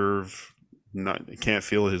nerve, can't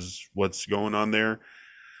feel what's going on there.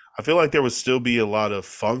 I feel like there would still be a lot of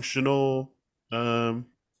functional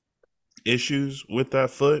issues with that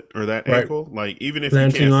foot or that ankle. Like even if you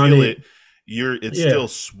can't feel it, it's still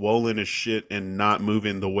swollen as shit and not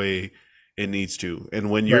moving the way it needs to.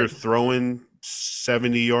 And when you're throwing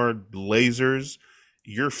 70-yard lasers,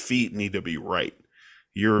 your feet need to be right.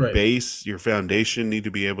 Your base, your foundation need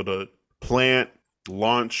to be able to plant,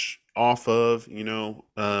 launch off of, I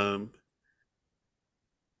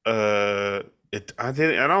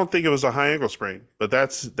don't think it was a high ankle sprain, but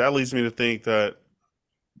that leads me to think that,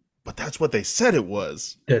 but that's what they said it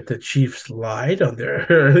was. That the Chiefs lied on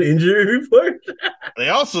their injury report. They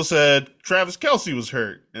also said Travis Kelce was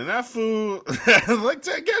hurt, and that fool had like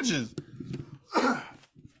 10 catches.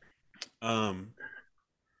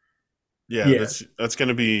 That's going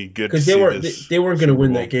to be good because they weren't going to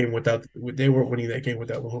win that game without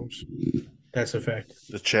Mahomes. That's a fact.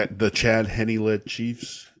 The Chad Henne led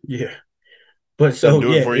Chiefs. Yeah, but so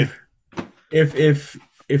for you.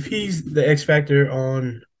 If he's the X factor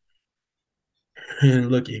on,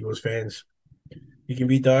 and look, Eagles fans, you can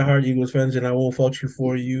be diehard Eagles fans, and I won't fault you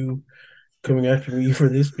for you coming after me for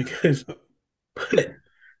this because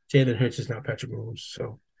Jalen Hurts is not Patrick Mahomes,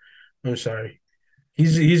 so I'm sorry.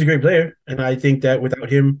 He's a great player, and I think that without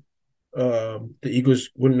him, the Eagles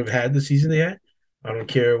wouldn't have had the season they had. I don't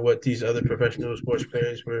care what these other professional sports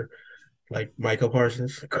players were, like Michael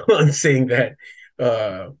Parsons, saying that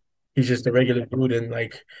he's just a regular dude and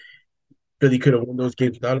like Philly could have won those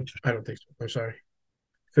games without him. I don't think so. I'm sorry.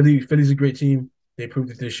 Philly's a great team. They proved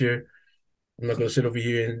it this year. I'm not going to sit over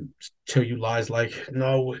here and tell you lies like,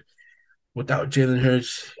 no, without Jalen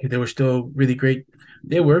Hurts, they were still really great.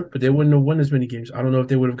 They were, but they wouldn't have won as many games. I don't know if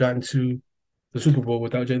they would have gotten to the Super Bowl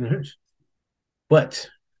without Jalen Hurts. But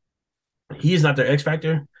he is not their X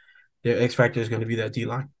factor. their X factor is going to be that D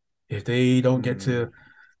line. If they don't get Mm. to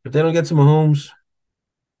if they don't get to Mahomes,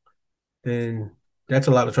 then that's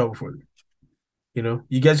a lot of trouble for them. You know,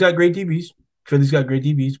 you guys got great DBs. Philly's got great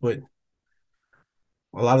DBs, but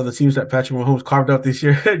a lot of the teams that Patrick Mahomes carved out this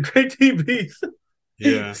year had great DBs.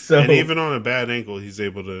 Yeah, and So even on a bad ankle, he's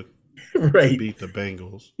able to right, beat the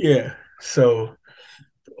Bengals. yeah. So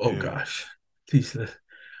oh Yeah. gosh, Jeez,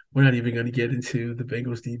 we're not even going to get into the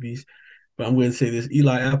Bengals DBs. But I'm going to say this: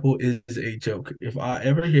 Eli Apple is a joke. If I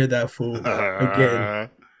ever hear that fool again,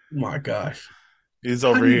 my gosh, He's how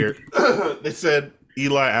over do you? here. They said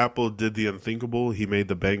Eli Apple did the unthinkable. He made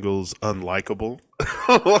the Bengals unlikable.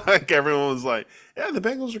 Like everyone was like, "Yeah, the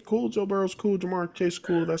Bengals are cool. Joe Burrow's cool. Jamar Chase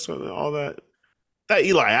cool. That's all that." That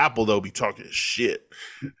Eli Apple though be talking shit.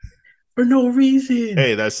 For no reason.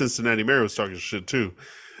 Hey, that Cincinnati Bear was talking shit too.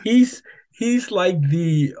 He's he's like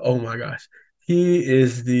the oh my gosh. He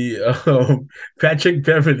is the Patrick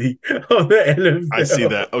Beverly of the NFL. I see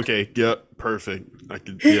that. Okay, yep, perfect. I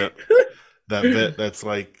could, yep. That vet that's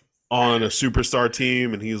like on a superstar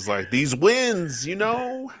team, and he's like, "These wins, I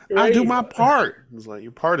do Right, my part." It's like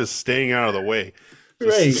your part is staying out of the way.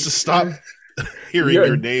 right. Just stop hearing Your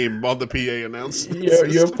your name on the PA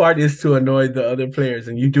announcements. your part is to annoy the other players,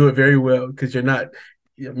 and you do it very well because you're not.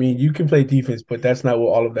 I mean, you can play defense, but that's not what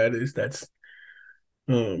all of that is. That's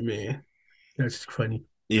oh man, that's funny.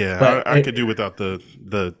 Yeah, But I could do without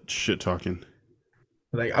the shit talking.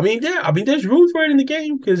 like, I mean, yeah, I mean, there's room for it in the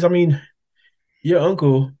game because I mean, your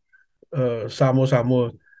uncle, Samo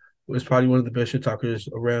Samoa, was probably one of the best shit talkers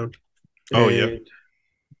around, Oh yeah,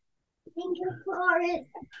 and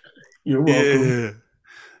you're welcome.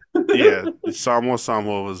 yeah, yeah.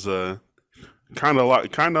 Samoa was kind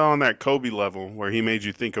of on that Kobe level where he made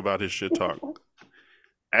you think about his shit talk.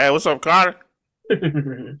 Hey, what's up, Carter?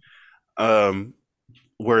 Um,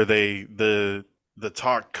 where the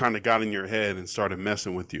talk kind of got in your head and started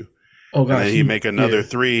messing with you. Oh And gosh, then he'd make another yeah.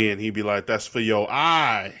 three, and he'd be like, "That's for your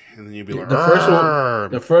eye," and then you'd be like, The first one, "Arr,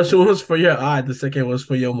 the first one was for your eye. The second was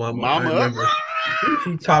for your mama. I mama." remember.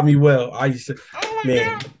 He taught me well. I used to, Oh my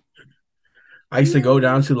man. god! I used to go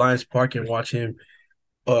down to Lions Park and watch him,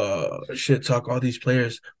 shit talk all these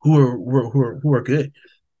players who are good,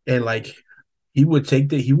 and like he would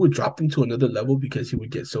drop them to another level because he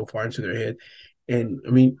would get so far into their head. And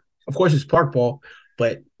I mean, of course, it's park ball,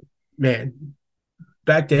 but man,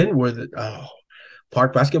 back then where the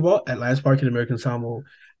park basketball at Lions Park in American Samoa,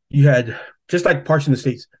 you had just like parks in the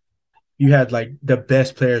States, you had like the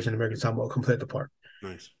best players in American Samoa come play at the park.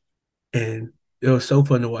 Nice. And it was so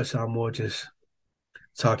fun to watch Samoa just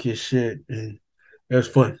talk his shit. And it was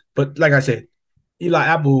fun. But like I said, Eli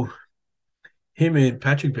Apple, him and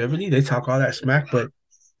Patrick Beverly, they talk all that smack, but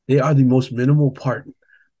they are the most minimal part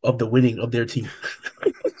of the winning of their team.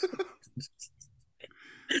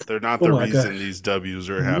 They're not Oh the my reason gosh. these W's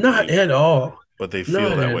are Not happening, at all. but they feel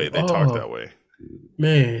Not that at way. They talk that all. way.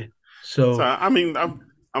 Man. So So I mean,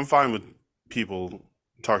 I'm fine with people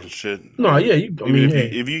talking shit. no, yeah, I Even mean, hey,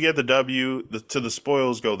 if you get the W, to the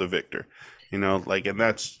spoils go the victor. Like, and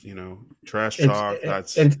that's trash and talk.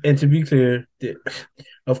 That's and to be clear,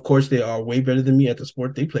 of course they are way better than me at the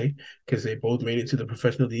sport they play because they both made it to the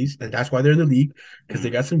professional leagues, and that's why they're in the league because they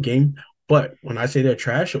got some game. But when I say they're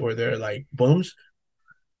trash or they're like bums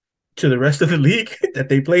to the rest of the league that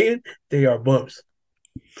they play in, they are bums.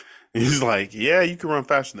 he's like, yeah, you can run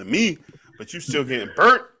faster than me, but you still getting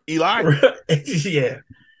burnt, Eli. Yeah.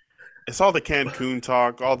 It's all the Cancun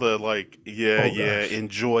talk, all the like, yeah, Oh gosh.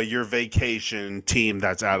 enjoy your vacation, team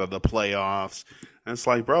that's out of the playoffs. And it's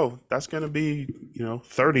like, bro, that's gonna be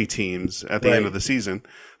 30 teams at the end of Right. the season,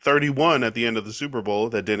 31 at the end of the Super Bowl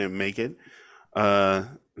that didn't make it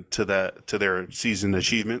to their season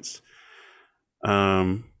achievements.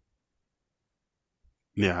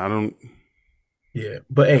 Yeah, Yeah.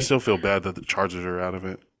 But I hey, still feel bad that the Chargers are out of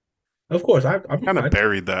it. of course, Kind of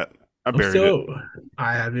buried that. I I'm buried it. still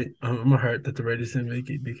I have it. I'm hurt that the Raiders didn't make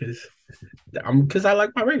it because I like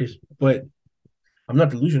my Raiders, but I'm not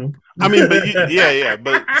delusional. I mean, but yeah,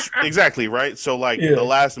 but exactly, right? So, like, the Yeah.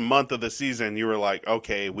 last month of the season, you were like,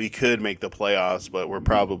 okay, we could make the playoffs, but we're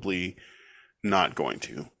probably not going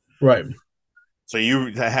to. Right. So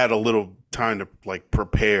you had a little time to like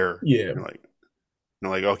prepare. Yeah.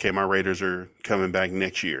 Like, okay, my Raiders are coming back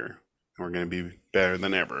next year. We're going to be better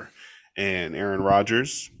than ever. And Aaron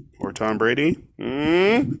Rodgers or Tom Brady.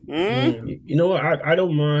 You know what? I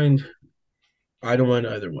don't mind. I don't mind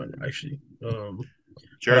either one actually.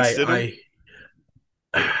 Jared But Stidham.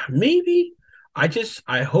 maybe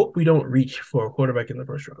I hope we don't reach for a quarterback in the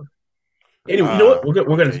first round. Anyway, you know what? We're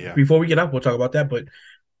gonna Okay, yeah. before we get up, we'll talk about that. But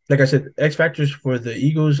like I said, X factors for the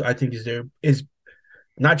Eagles, I think is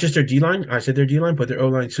not just their D line. I said their D line, but their O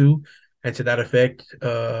line too. And to that effect,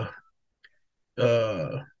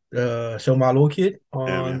 Malo kid Yeah, on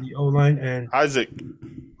man. the O line and Isaac.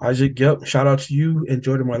 Isaac. Yep, shout out to you and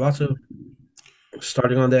Jordan Mailata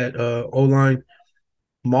starting on that O line,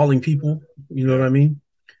 mauling people. You know what Yeah. I mean?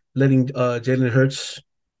 Letting Jalen Hurts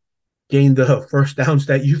gain the first downs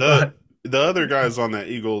that you The thought. the other guys on that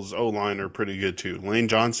Eagles O line are pretty good too. Lane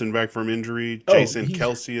Johnson back from injury, Oh, Jason he's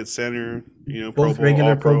Kelsey at center, Pro both Bowl, All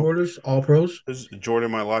regular Pro Pro. Bowlers, all pros. Who's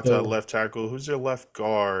Jordan Mailata at So, left tackle? Who's their left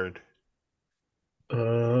guard?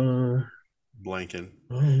 uh, Blanking.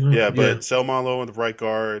 I don't know. Yeah, Yeah, but Selmalo with the right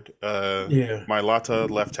guard, yeah, Mailata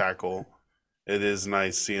left tackle. It is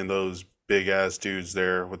nice seeing those big ass dudes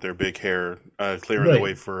there with their big hair, clearing the right.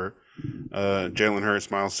 way for Jalen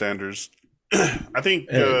Hurts, Miles Sanders. I think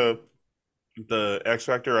And the X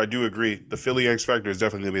factor. I do agree. The Philly X factor is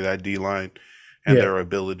definitely going to be that D line and yeah, their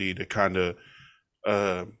ability to kind of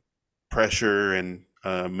uh, pressure and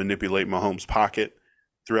manipulate Mahomes' pocket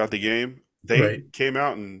throughout the game. They right. came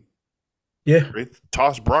out and Yeah,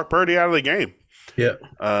 tossed Brock Purdy out of the game. yeah,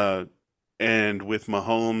 Uh, and with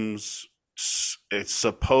Mahomes' its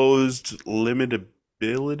supposed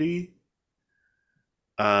limitability,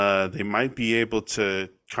 they might be able to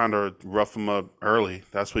kind of rough him up early.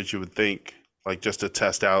 That's what you would think, like just to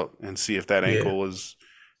test out and see if that yeah. ankle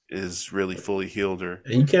is really fully healed or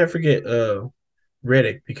And you can't forget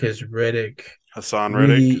Reddick because Reddick Hassan Reddick.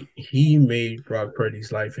 really he made Brock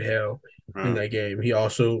Purdy's life hell in Uh, that game. He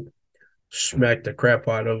also smacked the crap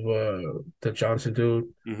out of the Johnson dude,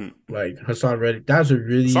 mhm. like Hassan Reddick. That was a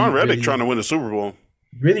Hassan really, Reddick trying to really, win a Super Bowl.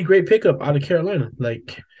 really great pickup out of Carolina.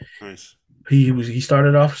 Like Nice. he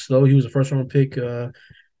started off slow. He was a first round pick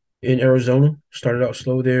in Arizona. Started out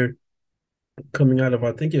slow there, coming out of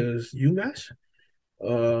I think it was UMass.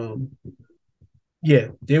 Um, yeah,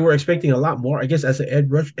 they were expecting a lot more. I guess as an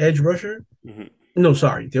edge rusher. Hmm. No,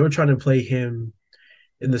 sorry, they were trying to play him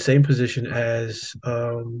in the same position as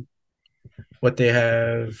what they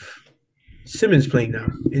have Simmons playing now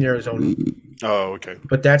in Arizona. Oh, okay.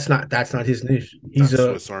 But that's not his niche. He's That's a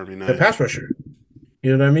Swiss Army the knife. pass rusher.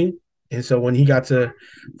 You know what I mean? And so when he got to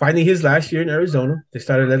finally his last year in Arizona, they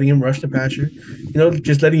started letting him rush the passer,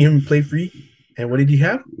 just letting him play free. And what did he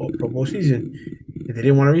have? Oh, Pro Bowl season. They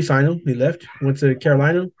didn't want to re-sign him. He left, went to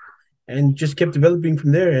Carolina, and just kept developing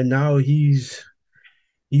from there. And now he's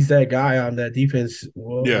that guy on that defense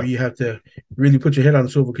where Yeah. you have to really put your head on the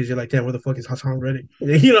swivel because you're like, damn, where the fuck is Hassan Reddick?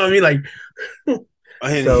 You know what I mean? Like,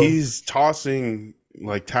 And so he's tossing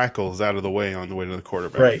like tackles out of the way on the way to the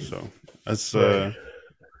quarterback. right, So that's right,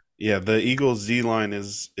 yeah, the Eagles D line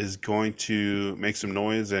is going to make some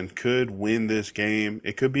noise and could win this game.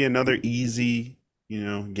 It could be another easy,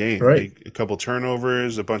 game. right. A couple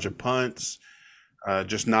turnovers, a bunch of punts,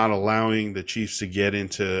 just not allowing the Chiefs to get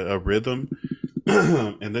into a rhythm.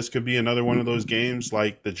 And this could be another one of those games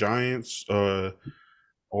like the Giants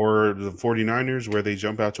or the 49ers where they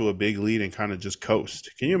jump out to a big lead and kind of just coast.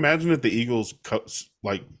 Can you imagine if the Eagles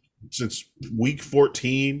like since week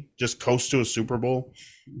 14 just coast to a Super Bowl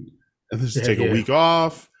and just Yeah, take a yeah. week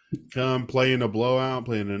off, come play in a blowout,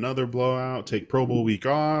 play in another blowout, take Pro Bowl week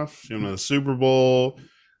off, the Super Bowl.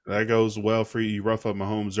 That goes well for you. You rough up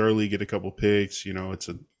Mahomes early, get a couple picks. It's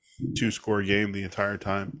a 2-score game the entire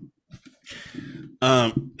time.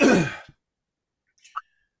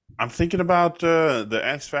 I'm thinking about the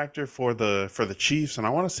X factor for the Chiefs, and I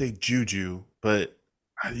want to say Juju, but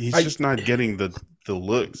he's I just not getting the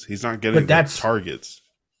looks. He's not getting but the that's targets.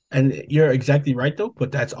 and you're exactly right though,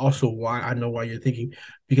 but that's also why I know why you're thinking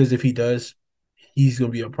because if he does, he's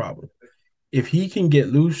gonna be a problem. If he can get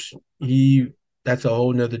loose, that's a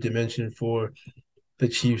whole nother dimension for the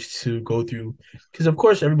Chiefs to go through. Because of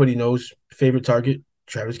course everybody knows favorite target,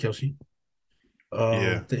 Travis Kelsey.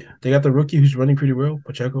 Yeah, They got the rookie who's running pretty well,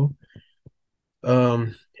 Pacheco.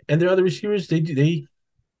 Um, and their other receivers, they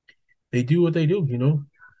do what they do.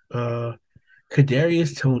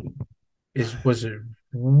 Kadarius Toney was a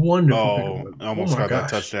wonderful pickup Oh, for them. I Oh almost my got that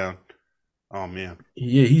gosh. touchdown. Oh man.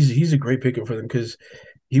 Yeah, he's a great pickup for them because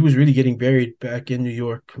he was really getting buried back in New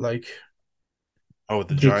York. Like, Oh, with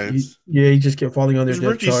the Giants. yeah, he just kept falling on their His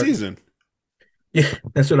depth rookie chart. season. Yeah,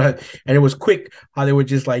 that's what and it was quick how they were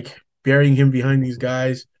just like burying him behind these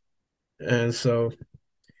guys. And so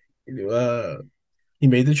uh he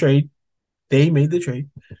made the trade. They made the trade.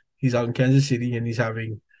 He's out in Kansas City and he's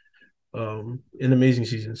having an amazing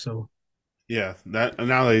season. So Yeah, that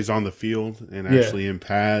now that he's on the field and yeah. actually in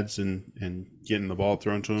pads and getting the ball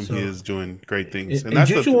thrown to him, he So is doing great things. And and that's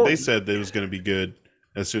Juju, they said that it was going to be good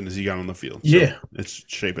as soon as he got on the field. So yeah, it's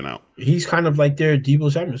shaping out. he's kind of like their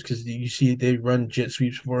Debo Samuels because you see they run jet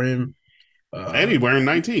sweeps for him. And he's wearing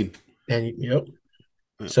 19. And yep.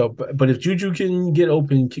 Yeah. So, but if Juju can get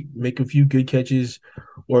open, make a few good catches,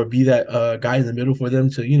 or be that guy in the middle for them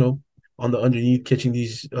to, on the underneath catching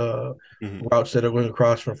these Mhm. routes that are going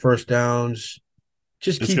across for first downs,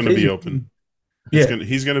 just It's keep going to be hitting. open. Yeah,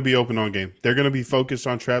 He's going to be open on game. They're going to be focused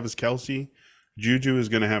on Travis Kelce. Juju is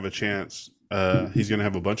going to have a chance. He's going to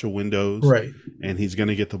have a bunch of windows, right. and he's going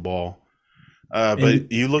to get the ball. And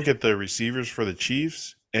But you look at the receivers for the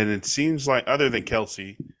Chiefs, and it seems like, other than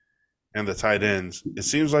Kelce and the tight ends, it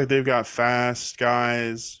seems like they've got fast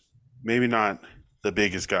guys. Maybe not the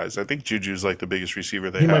biggest guys. I think Juju's like the biggest receiver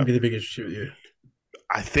they he might have. be the biggest shooter. Yeah.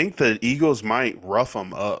 I think the Eagles might rough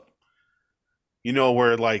them up. You know,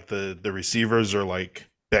 where like the receivers are like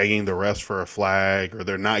begging the refs for a flag, or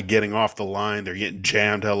they're not getting off the line, they're getting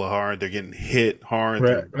jammed hella hard, they're getting hit hard,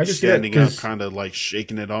 Right. I they're just see that standing up, 'cause kind of like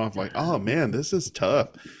shaking it off, like, oh man, this is tough.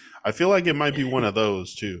 I feel like it might be one of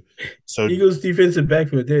those too. So Eagles defensive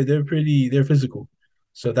backfield, they're physical,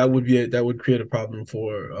 so that would create a problem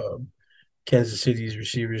for Kansas City's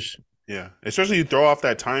receivers. yeah, especially you throw off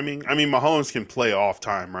that timing. I mean, Mahomes can play off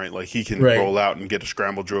time, right? Like he can Right. roll out and get a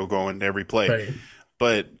scramble drill going every play. Right.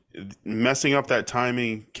 But messing up that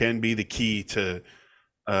timing can be the key to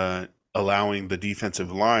allowing the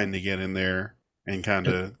defensive line to get in there and kind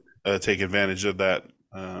of take advantage of that,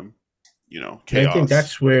 And chaos.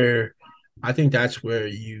 I think that's where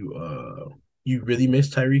you really miss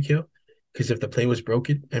Tyreek Hill, because if the play was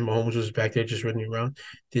broken and Mahomes was back there just running around,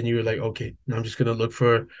 then you were like, okay, now I'm just gonna look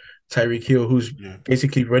for Tyreek Hill, who's Yeah,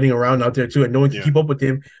 basically running around out there too, and no one can yeah, keep up with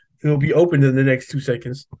him. He'll be open in the next 2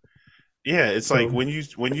 seconds. yeah. It's like So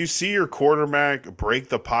when you see your quarterback break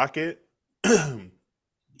the pocket.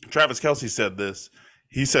 Travis Kelce said this.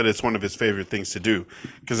 He said it's one of his favorite things to do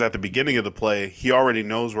because at the beginning of the play, he already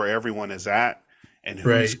knows where everyone is at and who's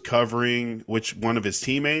right, covering which one of his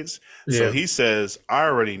teammates. So yeah, he says, I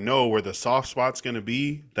already know where the soft spot's going to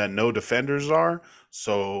be that no defenders are.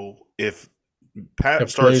 So if the Pat play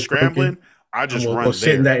starts is broken. scrambling, I I'm just gonna go run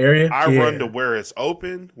sit in there. that area. I run to Yeah, where it's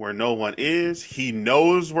open, where no one is. He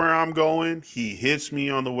knows where I'm going. He hits me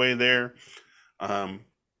on the way there. Um,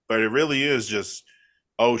 but it really is just,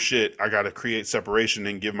 oh shit, I got to create separation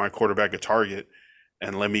and give my quarterback a target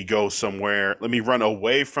and let me go somewhere. Let me run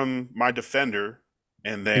away from my defender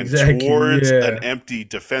and then exactly. towards an Yeah, empty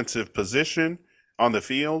defensive position on the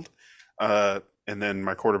field. And then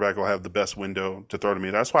my quarterback will have the best window to throw to me.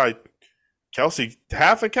 That's why Kelce,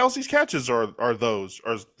 half of Kelce's catches are those,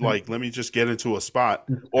 are like, let me just get into a spot.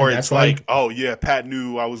 and Or that's it's why like, oh yeah, Pat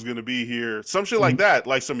knew I was gonna be here. Some shit like that,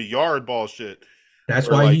 like some yard ball shit. That's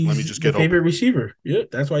Or why like, let me he's just the get favorite open. receiver. Yeah,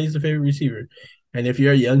 that's why he's the favorite receiver. And if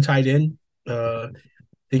you're a young tight end, uh,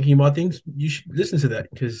 thinking about things, you should listen to that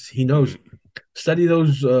because he knows. Mhm. Study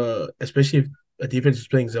those, especially if a defense is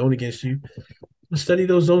playing zone against you. Study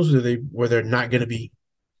those zones where they're not going to be.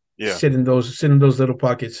 Yeah, Sit in those little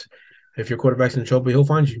pockets. If your quarterback's in trouble, he'll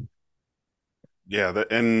find you. yeah.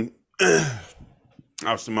 And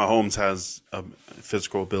obviously, Mahomes has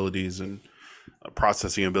physical abilities and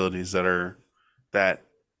processing abilities that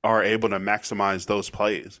are able to maximize those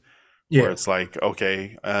plays. Where Yeah, it's like,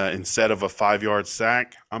 okay, instead of a 5 yard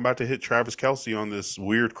sack, I'm about to hit Travis Kelce on this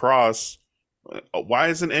weird cross. Why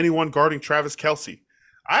isn't anyone guarding Travis Kelce?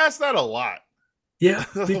 I ask that a lot. yeah,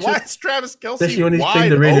 me Why too. is Travis Especially Kelce when he's playing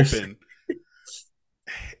the wide Raiders. open?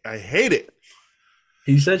 I hate it.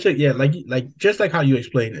 He's such a like just like how you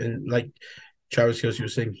explained, and like Travis Kelce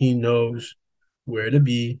was saying, he knows where to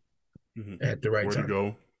be Mhm. at the right Where to time.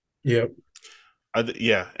 go? Yep.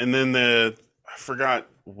 Yeah, and then I forgot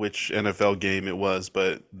which NFL game it was,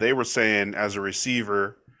 but they were saying as a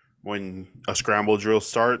receiver, when a scramble drill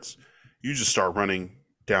starts, you just start running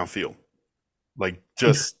downfield, like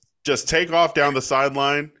just take off down the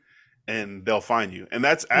sideline, and they'll find you. And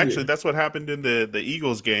that's actually Yeah. that's what happened in the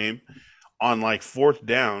Eagles game on like fourth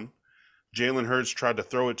down. Jalen Hurts tried to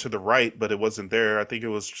throw it to the right, but it wasn't there. I think it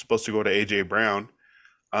was supposed to go to AJ Brown,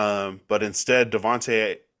 but instead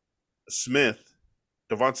Smith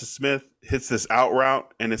Devonta Smith hits this out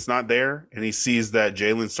route and it's not there, and he sees that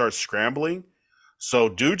Jalen starts scrambling. So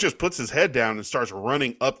dude just puts his head down and starts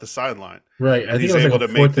running up the sideline, Right. I and think it he's was like able a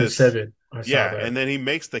to make fourth and this. seven. I saw Yeah, that. and then he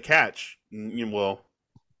makes the catch. Well,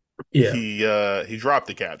 Yeah. he dropped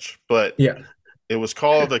the catch, but Yeah. it was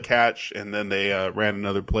called a catch, and then they ran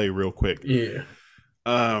another play real quick. Yeah.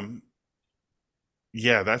 Um,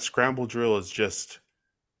 yeah, that scramble drill is just,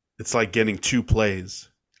 it's like getting two plays.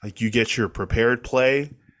 Like you get your prepared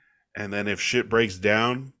play, and then if shit breaks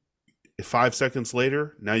down, 5 seconds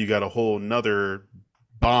later, now you got a whole another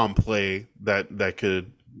bomb play that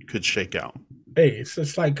could shake out. Hey,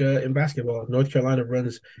 it's like in basketball. North Carolina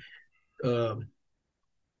runs um,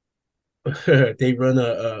 they run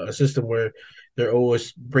a system where they're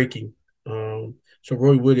always breaking. So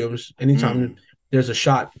Roy Williams, anytime Mm. there's a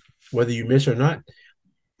shot, whether you miss or not,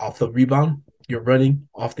 off the rebound, you're running.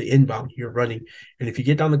 Off the inbound, you're running. And if you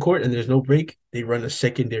get down the court and there's no break, they run a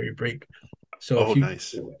secondary break. So Oh, if you,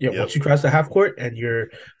 nice. yeah, once Yep. you cross the half court and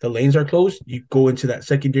the lanes are closed, you go into that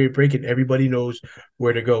secondary break and everybody knows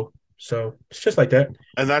where to go. So it's just like that.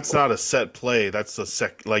 And that's not a set play. That's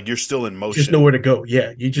a like you're still in Just know motion. where to go.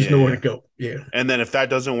 Yeah, you just Yeah, know where to yeah. go. Yeah, And then if that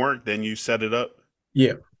doesn't work, then you set it up.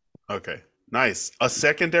 yeah, Okay. Nice. A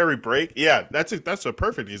secondary break. Yeah, that's a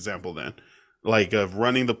perfect example then. Like of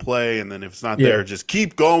running the play and then if it's not yeah. there, just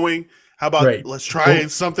keep going. How about Right. let's try Go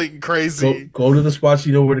something go crazy? go to the spots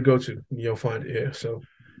you know where to go to. You'll find it. Yeah. So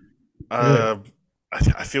yeah. Uh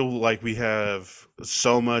I feel like we have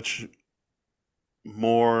so much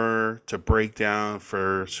more to break down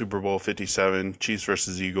for Super Bowl 57, Chiefs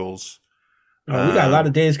versus Eagles. We got a lot Um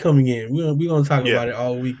of days coming in. We're gonna talk yeah. about it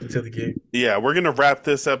all week until the game. Yeah, we're gonna wrap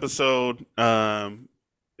this episode.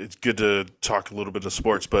 It's good to talk a little bit of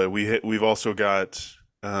sports, but we've also got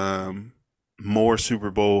more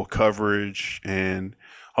Super Bowl coverage and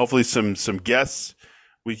hopefully some guests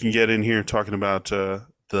we can get in here talking about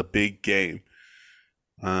the big game,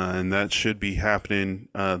 and that should be happening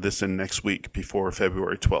this and next week before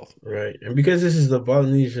February 12th. Right. And because this is the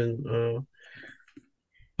Polynesian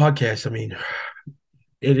podcast, I mean,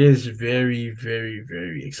 it is very, very,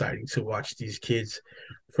 very exciting to watch these kids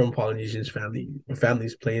from Polynesians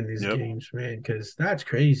families playing these Yep. games, man, because that's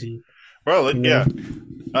crazy. Well, You yeah.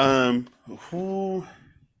 know? Who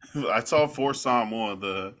I saw for Samoa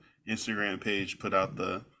the Instagram page put out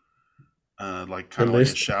the like kind of like a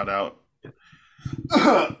list? shout out.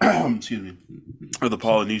 Excuse me, for the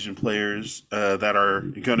Polynesian players that are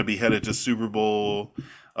going to be headed to Super Bowl.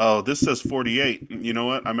 Oh, this says 48. You know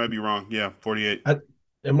what? I might be wrong. Yeah, 48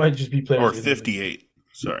 It might just be players or in the 58.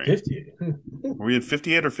 Sorry, 50. were we in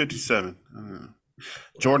 58 or 57? I don't know.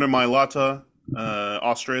 Jordan Mailata,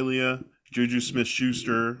 Australia. Juju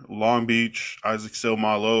Smith-Schuster, Long Beach, Isaac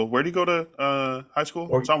Silmalo. Where did he go to high school?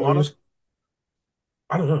 Or Samoa?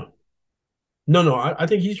 I don't know. No. I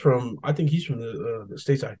think he's from. I think he's from the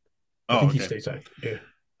stateside. I Oh, think he's okay. stateside.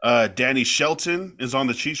 Yeah, Danny Shelton is on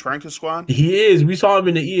the Chiefs practice squad. he is. We saw him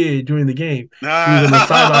in the EA during the game. He was on the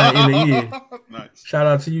sideline in the EA. Nice. Shout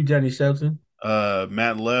out to you, Danny Shelton.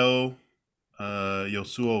 Matt Leo,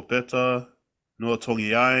 Yosuo Peta, Noah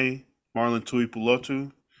Togiai, Marlon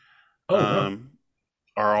Tuipulotu Oh, wow.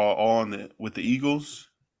 are all on with the Eagles.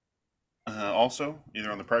 Also,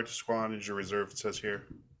 either on the practice squad as your reserve, it says here.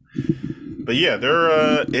 But yeah,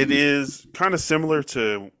 they're it is kind of similar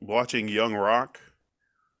to watching Young Rock.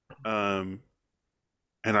 And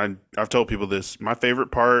I've told people this. My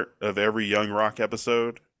favorite part of every Young Rock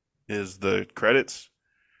episode is the credits,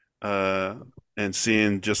 and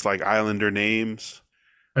seeing just like Islander names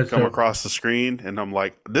That's come dope. across the screen, and I'm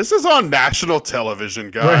like, this is on national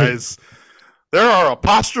television, guys. Right. There are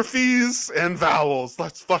apostrophes and vowels.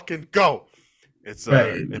 Let's fucking go. It's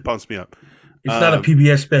Right. It pumps me up. It's not a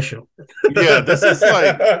PBS special. Yeah, this is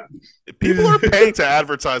like people are paying to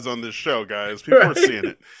advertise on this show, guys. People are seeing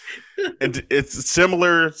it, and it's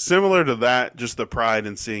similar to that. Just the pride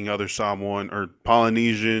in seeing other Samoan or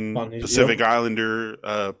Polynesian, Pacific Islander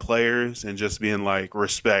players, and just being like,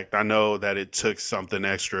 respect. I know that it took something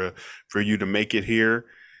extra for you to make it here,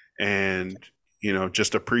 and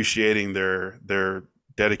just appreciating their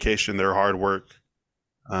dedication, their hard work,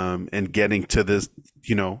 and getting to this.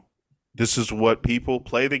 This is what people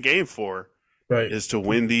play the game for, right? Is to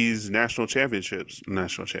win these national championships,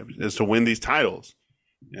 is to win these titles.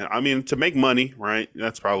 And I mean, to make money, right?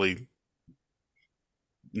 That's probably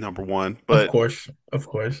number one. But of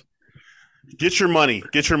course, get your money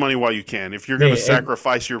while you can. If you're going to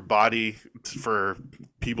sacrifice your body for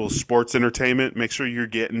people's sports entertainment, make sure you're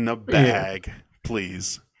getting a bag,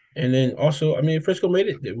 please. And then also, I mean, if Frisco made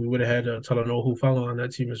it, we would have had Talanoa Hufanga on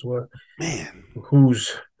that team as well.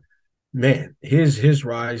 His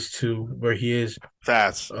rise to where he is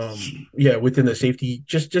fast. Within the safety,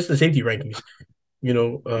 just the safety rankings,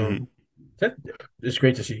 that is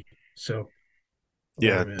great to see. So,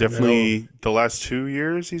 definitely the last 2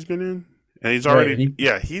 years he's been in, and he's already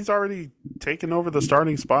he's already taken over the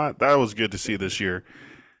starting spot. That was good to see this year.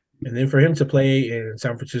 And then for him to play in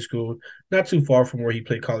San Francisco, not too far from where he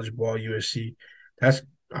played college ball, USC, that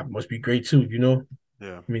must be great too.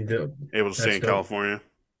 Yeah, I mean, able to stay in California.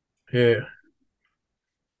 Yeah.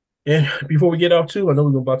 And before we get off too, I know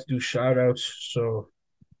we're about to do shout outs. So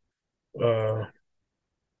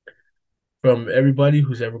from everybody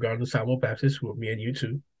who's ever gone to Samuel Baptist, with me and you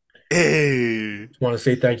too, Hey, Just want to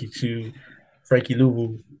say thank you to Frankie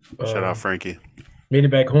Louvu. shout out Um, Frankie. Made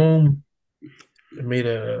it back home. Made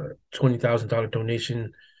a $20,000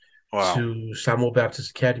 donation Wow, to Samuel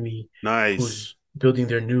Baptist Academy, nice. who's building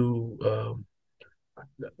their new,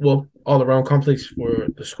 well, all around complex for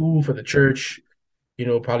the school, for the church,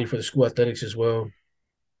 probably for the school athletics as well.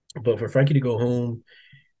 But for Frankie to go home,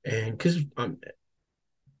 and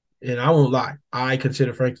and I won't lie, I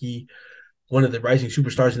consider Frankie one of the rising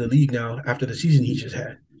superstars in the league now after the season he just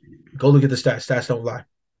had. Go look at the stats. Stats don't lie.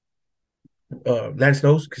 Lance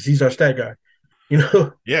knows because he's our stat guy. You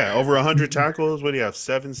know, Yeah, over 100 tackles. What do you have?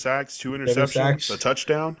 7 sacks, 2 interceptions, a sacks,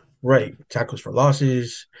 touchdown. right? Tackles for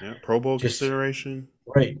losses, Yeah, Pro Bowl just consideration.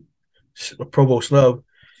 right. A Pro Bowl snub.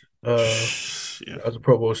 Yeah, As a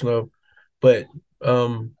Pro Bowl snub, but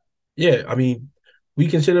um, yeah, I mean, we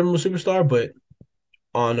consider him a superstar, but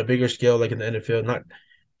on a bigger scale, like in the NFL, not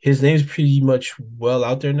his name's pretty much well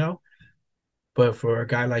out there now. But for a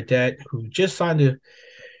guy like that who just signed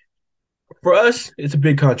for us, it's a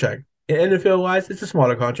big contract. In NFL wise, it's a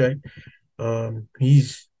smaller contract.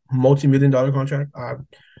 He's multi-million-dollar contract. I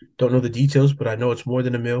don't know the details, but I know it's more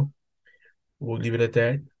than a mil. We'll leave it at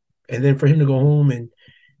that. And then for him to go home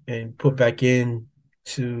and put back in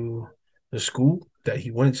to the school that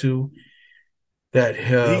he went to, that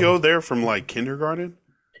did he go there from like kindergarten?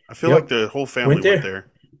 I feel like yep, the whole family went went there.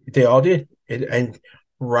 there. They all did. And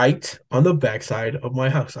right on the backside of my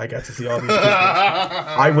house, I got to see all these kids go to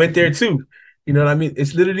school. I went there too. You know what I mean?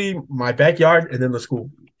 It's literally my backyard and then the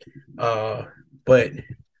school. Uh, but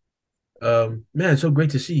man, it's so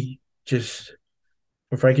great to see just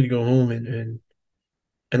for Frankie to go home and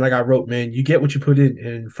like I wrote, man, you get what you put in.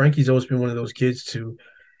 And Frankie's always been one of those kids to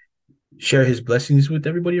share his blessings with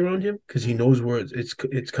everybody around him because he knows where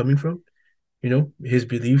it's coming from. His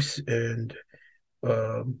beliefs and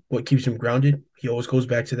what keeps him grounded. He always goes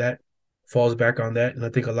back to that, falls back on that, and I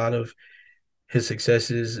think a lot of his success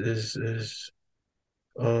is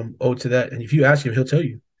owed to that. And if you ask him, he'll tell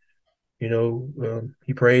you.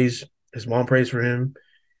 He prays. His mom prays for him.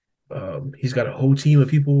 He's got a whole team of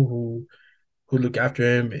people who look after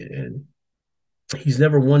him, and he's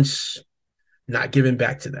never once not given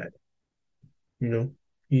back to that.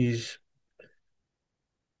 He's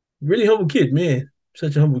really humble kid, man.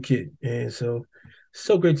 Such a humble kid, and so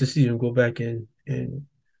great to see him go back and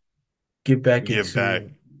get back Give back.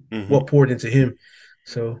 into Hmm. what poured into him.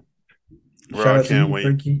 So Bro, shout I out to can't you, wait.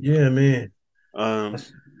 Frankie. Yeah, man. Um, That's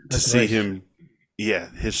to that's see nice. him, yeah,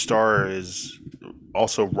 his star is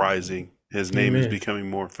also rising. His name is Amen. becoming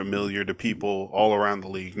more familiar to people all around the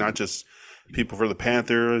league, not just people for the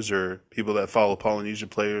Panthers or people that follow Polynesian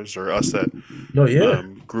players or us that No, yeah,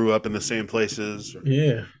 grew up in the same places.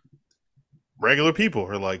 yeah, Regular people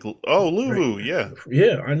are like, oh, right. Luvu, yeah,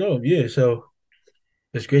 Yeah, I know. Yeah, so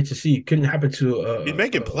it's great to see. It couldn't happen to he's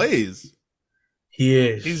making plays. he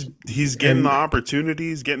is, He's getting the and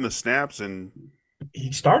opportunities, getting the snaps, and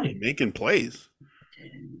he's starting. making plays.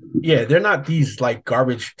 Yeah, they're not these like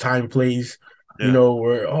garbage time plays, Yeah,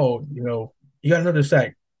 where you got another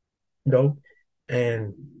sack, you know,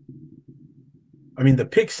 and I mean the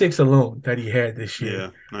pick six alone that he had this year, yeah,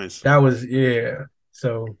 nice. that was yeah.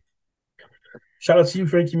 So shout out to you,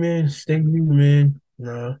 Frankie, man. Stay you, man.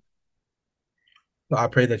 Nah, I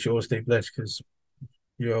pray that you always stay blessed because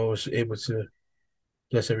you're always able to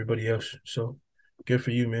bless everybody else. So good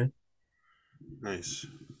for you, man. Nice.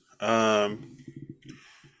 Um,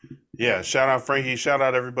 yeah, shout out Frankie, shout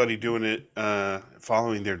out everybody doing it,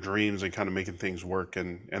 following their dreams and kind of making things work,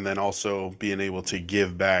 and then also being able to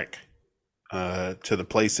give back to the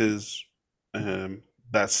places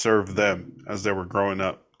that served them as they were growing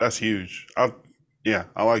up. That's huge. Yeah,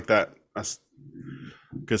 I like that. That's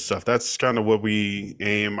good stuff. That's kind of what we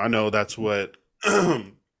aim. I know that's what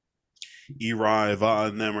Eri, Va,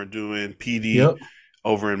 and them are doing. PD Yep,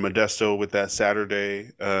 over in Modesto with that Saturday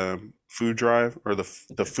food drive or the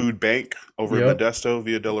food bank over in yep, Modesto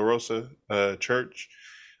via De La Rosa Church.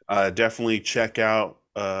 Definitely check out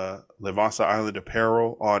Levasa Island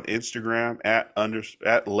Apparel on Instagram at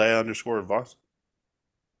le underscore Vasa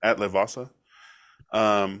at Levasa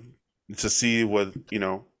to see what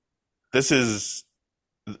this is.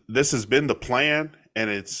 This has been the plan, and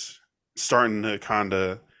it's starting to kind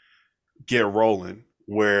of get rolling.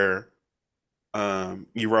 Where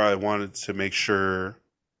Uri wanted to make sure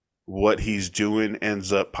what he's doing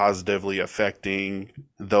ends up positively affecting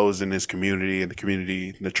those in his community and the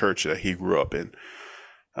community, the church that he grew up in.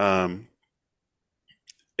 Um,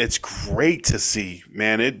 it's great to see,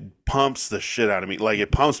 man. It pumps the shit out of me. Like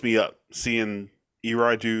it pumps me up seeing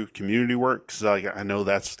Eri do community work because like I know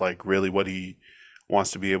that's like really what he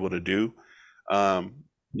wants to be able to do. Um,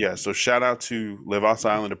 Yeah, so shout out to Livos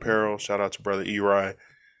Island Apparel. Shout out to brother Eri,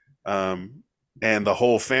 and the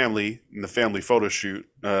whole family in the family photo shoot.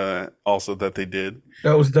 Also that they did.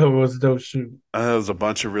 That was dope. It was a dope shoot. There was a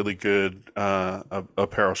bunch of really good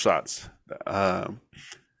apparel shots.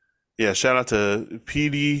 Yeah, shout out to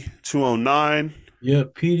PD 209. Yeah,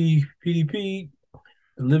 PDP,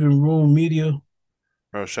 the Living Room Media.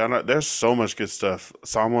 Bro, shout out. There's so much good stuff.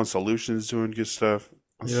 Psalm Solutions doing good stuff.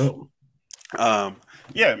 Yep.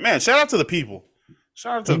 Yeah, man, shout out to the people.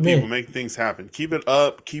 Shout out to the Amen. people making things happen. Keep it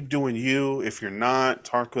up. Keep doing you. If you're not,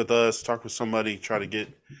 talk with us. Talk with somebody. Try to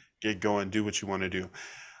get going. Do what you want to do.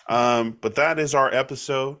 But that is our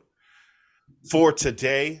episode for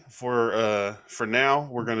today. For now,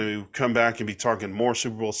 we're going to come back and be talking more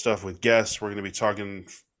Super Bowl stuff with guests. We're going to be talking,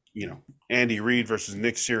 Andy Reid versus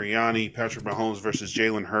Nick Sirianni, Patrick Mahomes versus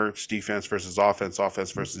Jalen Hurts, defense versus offense,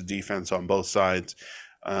 offense versus defense on both sides.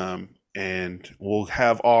 And we'll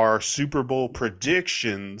have our Super Bowl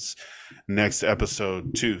predictions next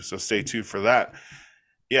episode too. So stay tuned for that.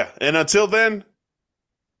 Yeah. And until then,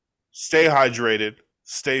 stay hydrated,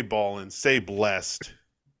 stay balling, stay blessed.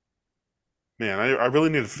 Man, I really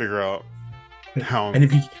need to figure out how. And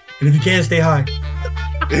if you can, stay high.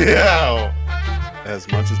 Yeah, as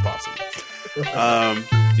much as possible.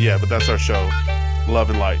 Yeah, but that's our show. Love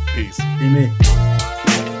and light. Peace. Amen.